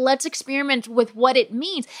like, let's experiment with what it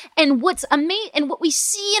means. And what's amazing, and what we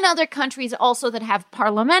see in other countries also that have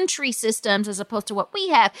parliamentary systems as opposed to what we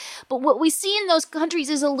have, but what we see in those countries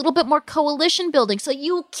is a little bit more coalition building. So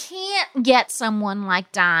you can't get someone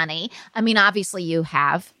like Donnie. I mean, obviously you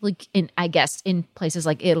have, like, I guess in places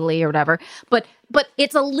like Italy or whatever, but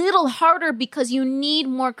it's a little harder because you need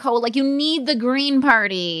more you need the Green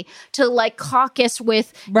Party to like caucus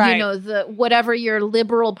with, right. The whatever your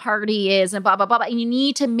liberal party is and blah, blah, blah, blah. And you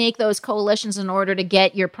need to make those coalitions in order to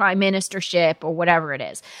get your prime ministership or whatever it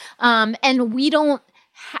is. And I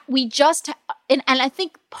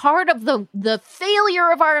think part of the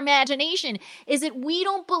failure of our imagination is that we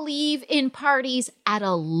don't believe in parties at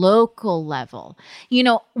a local level.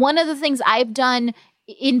 One of the things I've done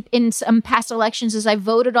in some past elections is I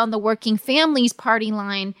voted on the Working Families Party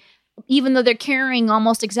line, even though they're carrying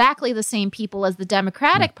almost exactly the same people as the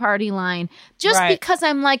Democratic Party line, just because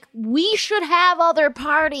I'm like, we should have other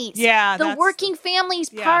parties. Yeah, the Working Families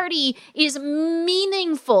Party is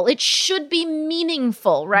meaningful. It should be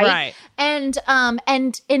meaningful, right? And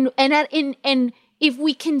if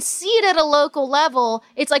we can see it at a local level,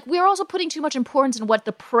 it's like we're also putting too much importance in what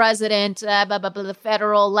the president, the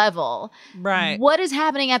federal level. Right. What is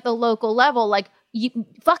happening at the local level? Like, you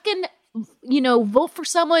fucking, vote for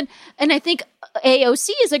someone. And I think AOC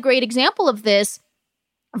is a great example of this.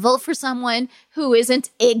 Vote for someone who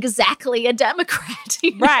isn't exactly a Democrat.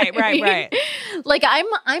 Right. Like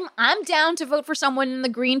I'm down to vote for someone in the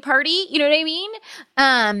Green Party. You know what I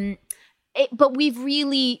mean? But we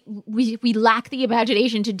lack the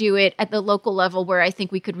imagination to do it at the local level where I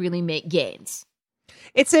think we could really make gains.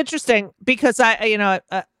 It's interesting because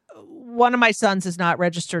one of my sons is not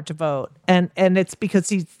registered to vote, and it's because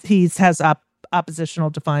he has oppositional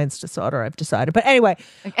defiance disorder, I've decided. But anyway,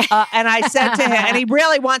 and I said to him, and he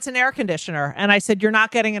really wants an air conditioner, and I said, you're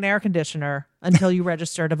not getting an air conditioner until you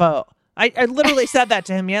register to vote. I literally said that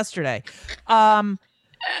to him yesterday. And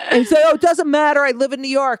he said, it doesn't matter. I live in New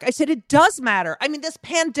York. I said, it does matter. I mean, this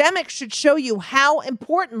pandemic should show you how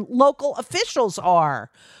important local officials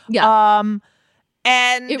are. Yeah.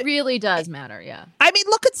 And it really does matter. Yeah. I mean,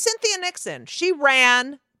 look at Cynthia Nixon. She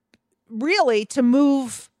ran really to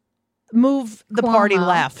move the party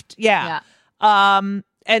left. Yeah. And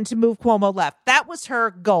to move Cuomo left. That was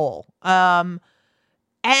her goal. And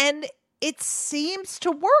it seems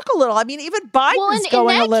to work a little. I mean, even Biden's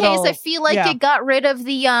going a little. In that case, I feel like it got rid of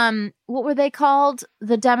the what were they called?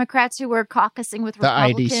 The Democrats who were caucusing with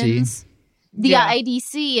Republicans. The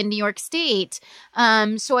IDC in New York State.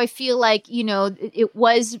 So I feel like, it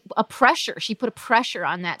was a pressure. She put a pressure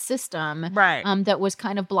on that system. Right. That was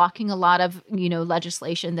kind of blocking a lot of,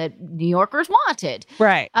 legislation that New Yorkers wanted.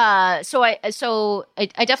 Right. So I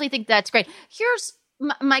definitely think that's great. Here's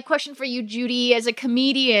my question for you, Judy, as a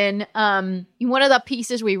comedian. One of the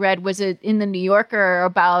pieces we read was in the New Yorker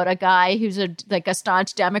about a guy who's a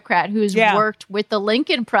staunch Democrat who's worked with the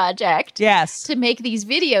Lincoln Project to make these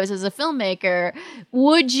videos as a filmmaker.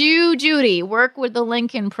 Would you, Judy, work with the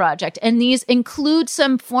Lincoln Project? And these include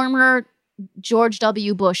some former George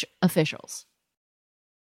W. Bush officials.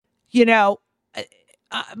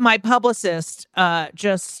 My publicist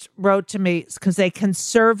just wrote to me because a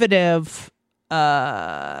conservative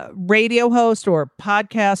radio host or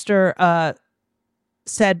podcaster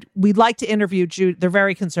said, we'd like to interview Judy. They're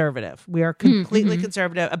very conservative. We are completely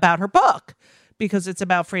conservative about her book because it's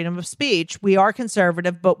about freedom of speech. We are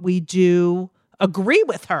conservative, but we do agree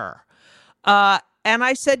with her. And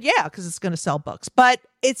I said, yeah, because it's going to sell books. But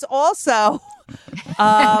it's also,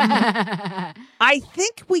 I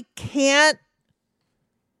think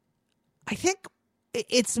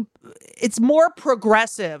it's more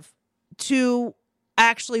progressive to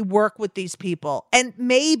actually work with these people and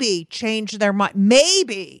maybe change their mind,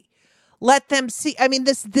 maybe let them see. I mean,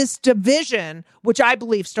 this division, which I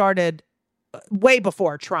believe started way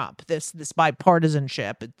before Trump, this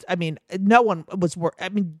bipartisanship. No one was.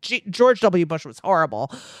 George W. Bush was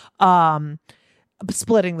horrible,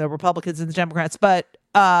 splitting the Republicans and the Democrats. But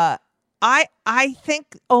I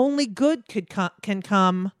think only good can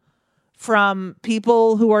come from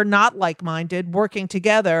people who are not like-minded working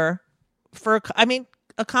together for,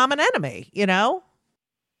 a common enemy, the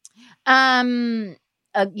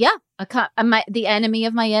enemy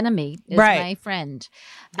of my enemy is my friend.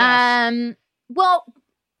 Yes. Well,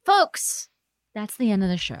 folks, that's the end of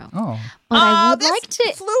the show. Oh, but I would like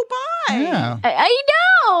to flew by. Yeah. I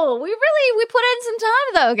know we put in some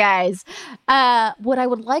time though, guys. What I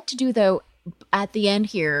would like to do though at the end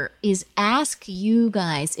here is ask you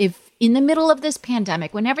guys if, in the middle of this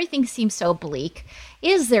pandemic, when everything seems so bleak,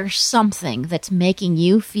 is there something that's making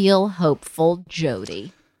you feel hopeful,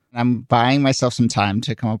 Jody? I'm buying myself some time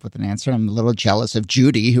to come up with an answer. I'm a little jealous of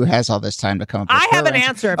Judy, who has all this time to come up with I have an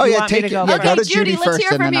answer. If you want me to go. Okay, Judy, let's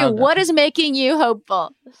hear from you. What is making you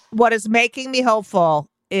hopeful? What is making me hopeful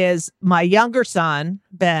is my younger son,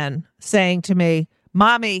 Ben, saying to me,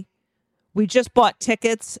 Mommy, we just bought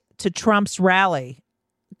tickets to Trump's rally.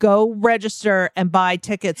 Go register and buy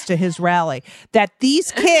tickets to his rally. That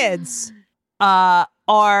these kids are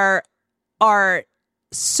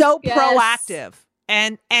so proactive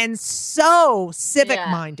and so civic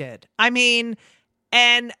minded. And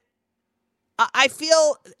I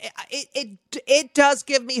feel it does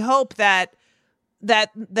give me hope that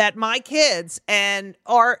my kids and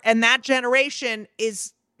that generation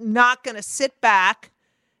is not going to sit back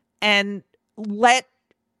and let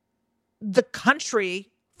the country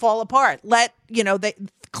fall apart. Let,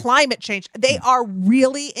 climate change. They are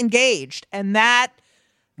really engaged. And that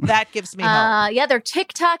gives me hope. Yeah, they're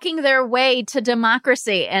TikToking their way to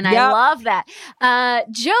democracy. And I love that.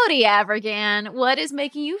 Jody Avirgan, what is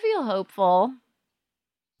making you feel hopeful?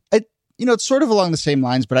 It's sort of along the same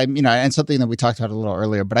lines, but and something that we talked about a little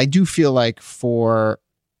earlier, but I do feel like for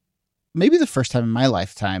maybe the first time in my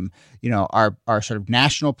lifetime, our sort of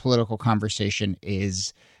national political conversation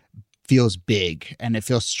feels big, and it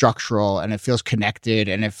feels structural, and it feels connected,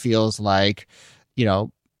 and it feels like,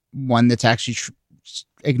 one that's actually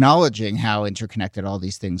acknowledging how interconnected all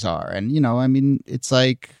these things are. And, it's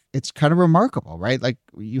like, it's kind of remarkable, right? Like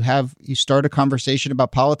you start a conversation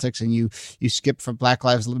about politics and you skip from Black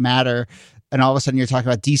Lives Matter, and all of a sudden you're talking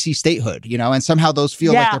about DC statehood, and somehow those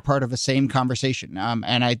feel like they're part of the same conversation.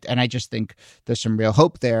 And I just think there's some real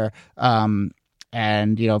hope there. And,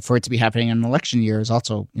 for it to be happening in an election year is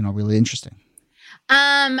also, really interesting.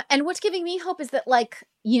 And what's giving me hope is that,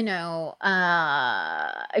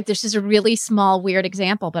 this is a really small, weird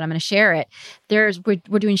example, but I'm going to share it.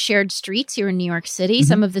 We're doing shared streets here in New York City. Mm-hmm.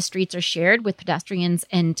 Some of the streets are shared with pedestrians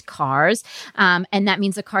and cars. And that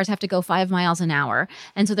means the cars have to go 5 miles an hour.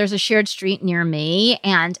 And so there's a shared street near me.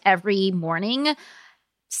 And every morning,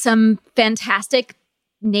 some fantastic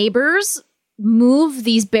neighbors move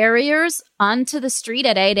these barriers onto the street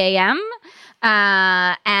at 8 a.m.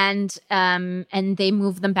 And they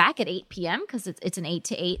move them back at 8 p.m. because it's an 8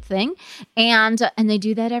 to 8 thing. And they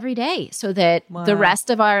do that every day so that the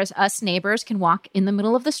rest of us neighbors can walk in the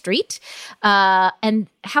middle of the street. And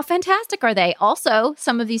how fantastic are they? Also,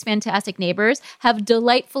 some of these fantastic neighbors have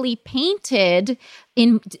delightfully painted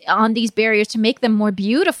on these barriers to make them more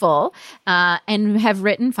beautiful, and have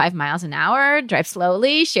written 5 miles an hour, drive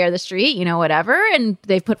slowly, share the street, whatever. And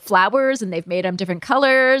they've put flowers and they've made them different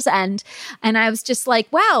colors. And I was just like,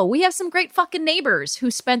 wow, we have some great fucking neighbors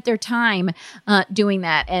who spent their time doing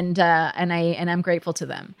that. And I'm grateful to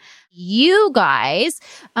them. You guys,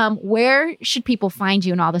 where should people find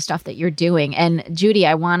you and all the stuff that you're doing? And Judy,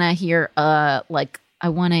 I want to hear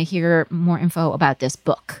more info about this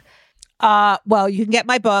book. Well, you can get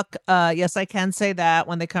my book. Yes, I can say that.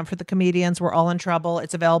 When They Come for the Comedians, We're All in Trouble.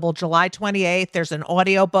 It's available July 28th. There's an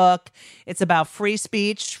audio book. It's about free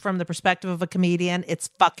speech from the perspective of a comedian. It's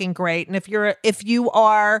fucking great. And if you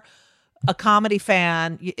are a comedy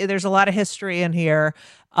fan, there's a lot of history in here.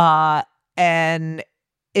 And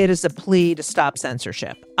it is a plea to stop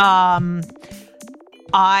censorship.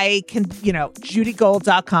 I can,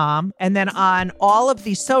 judygold.com. And then on all of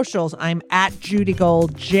these socials, I'm at Judy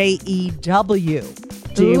Gold, JEWDY.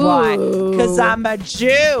 Because I'm a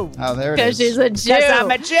Jew. Oh, there it Because is. she's a Jew. Because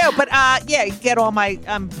I'm a Jew. But you get all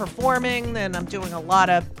I'm performing, and I'm doing a lot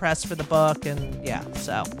of press for the book. And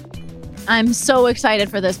so. I'm so excited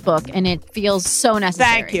for this book, and it feels so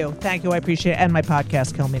necessary. Thank you. I appreciate it. And my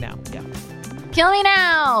podcast, Kill Me Now. Yeah. Kill Me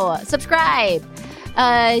Now. Subscribe.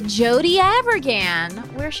 Jody Avirgan,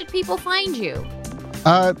 where should people find you?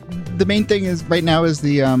 The main thing right now is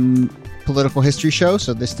the political history show.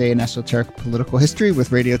 So This Day in Esoteric Political History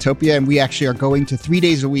with Radiotopia. And we actually are going to 3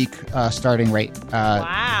 days a week starting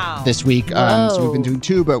this week. So we've been doing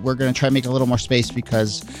 2, but we're going to try and make a little more space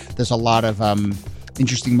because there's a lot of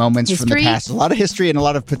interesting moments from the past. A lot of history and a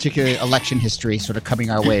lot of particular election history sort of coming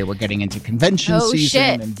our way. We're getting into convention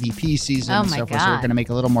season and VP season and so forth. So we're going to make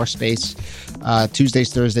a little more space.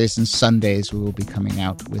 Tuesdays, Thursdays, and Sundays, we will be coming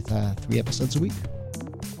out with 3 episodes a week.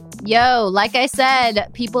 Yo, like I said,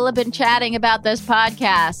 people have been chatting about this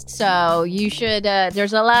podcast. So you should,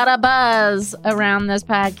 there's a lot of buzz around this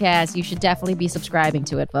podcast. You should definitely be subscribing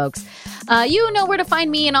to it, folks. You know where to find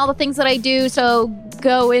me and all the things that I do. So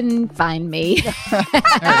go and find me. There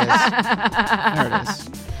it is.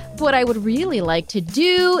 What I would really like to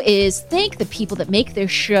do is thank the people that make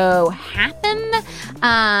this show happen.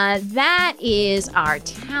 That is our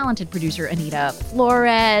talented producer, Anita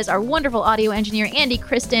Flores, our wonderful audio engineer, Andy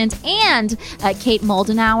Christens, and Kate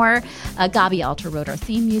Moldenauer. Gabi Alter wrote our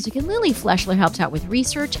theme music, and Lily Fleshler helped out with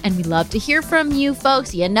research. And we love to hear from you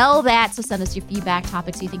folks. You know that. So send us your feedback,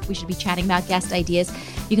 topics you think we should be chatting about, guest ideas.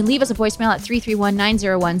 You can leave us a voicemail at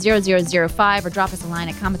 331-901-0005 or drop us a line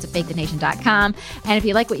at comments@fakethenation.com. And if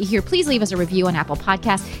you like what you hear, please leave us a review on Apple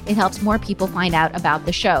Podcasts. It helps more people find out about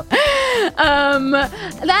the show.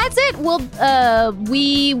 That's it.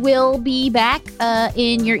 We will be back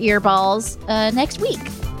in your earballs next week.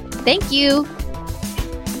 Thank you.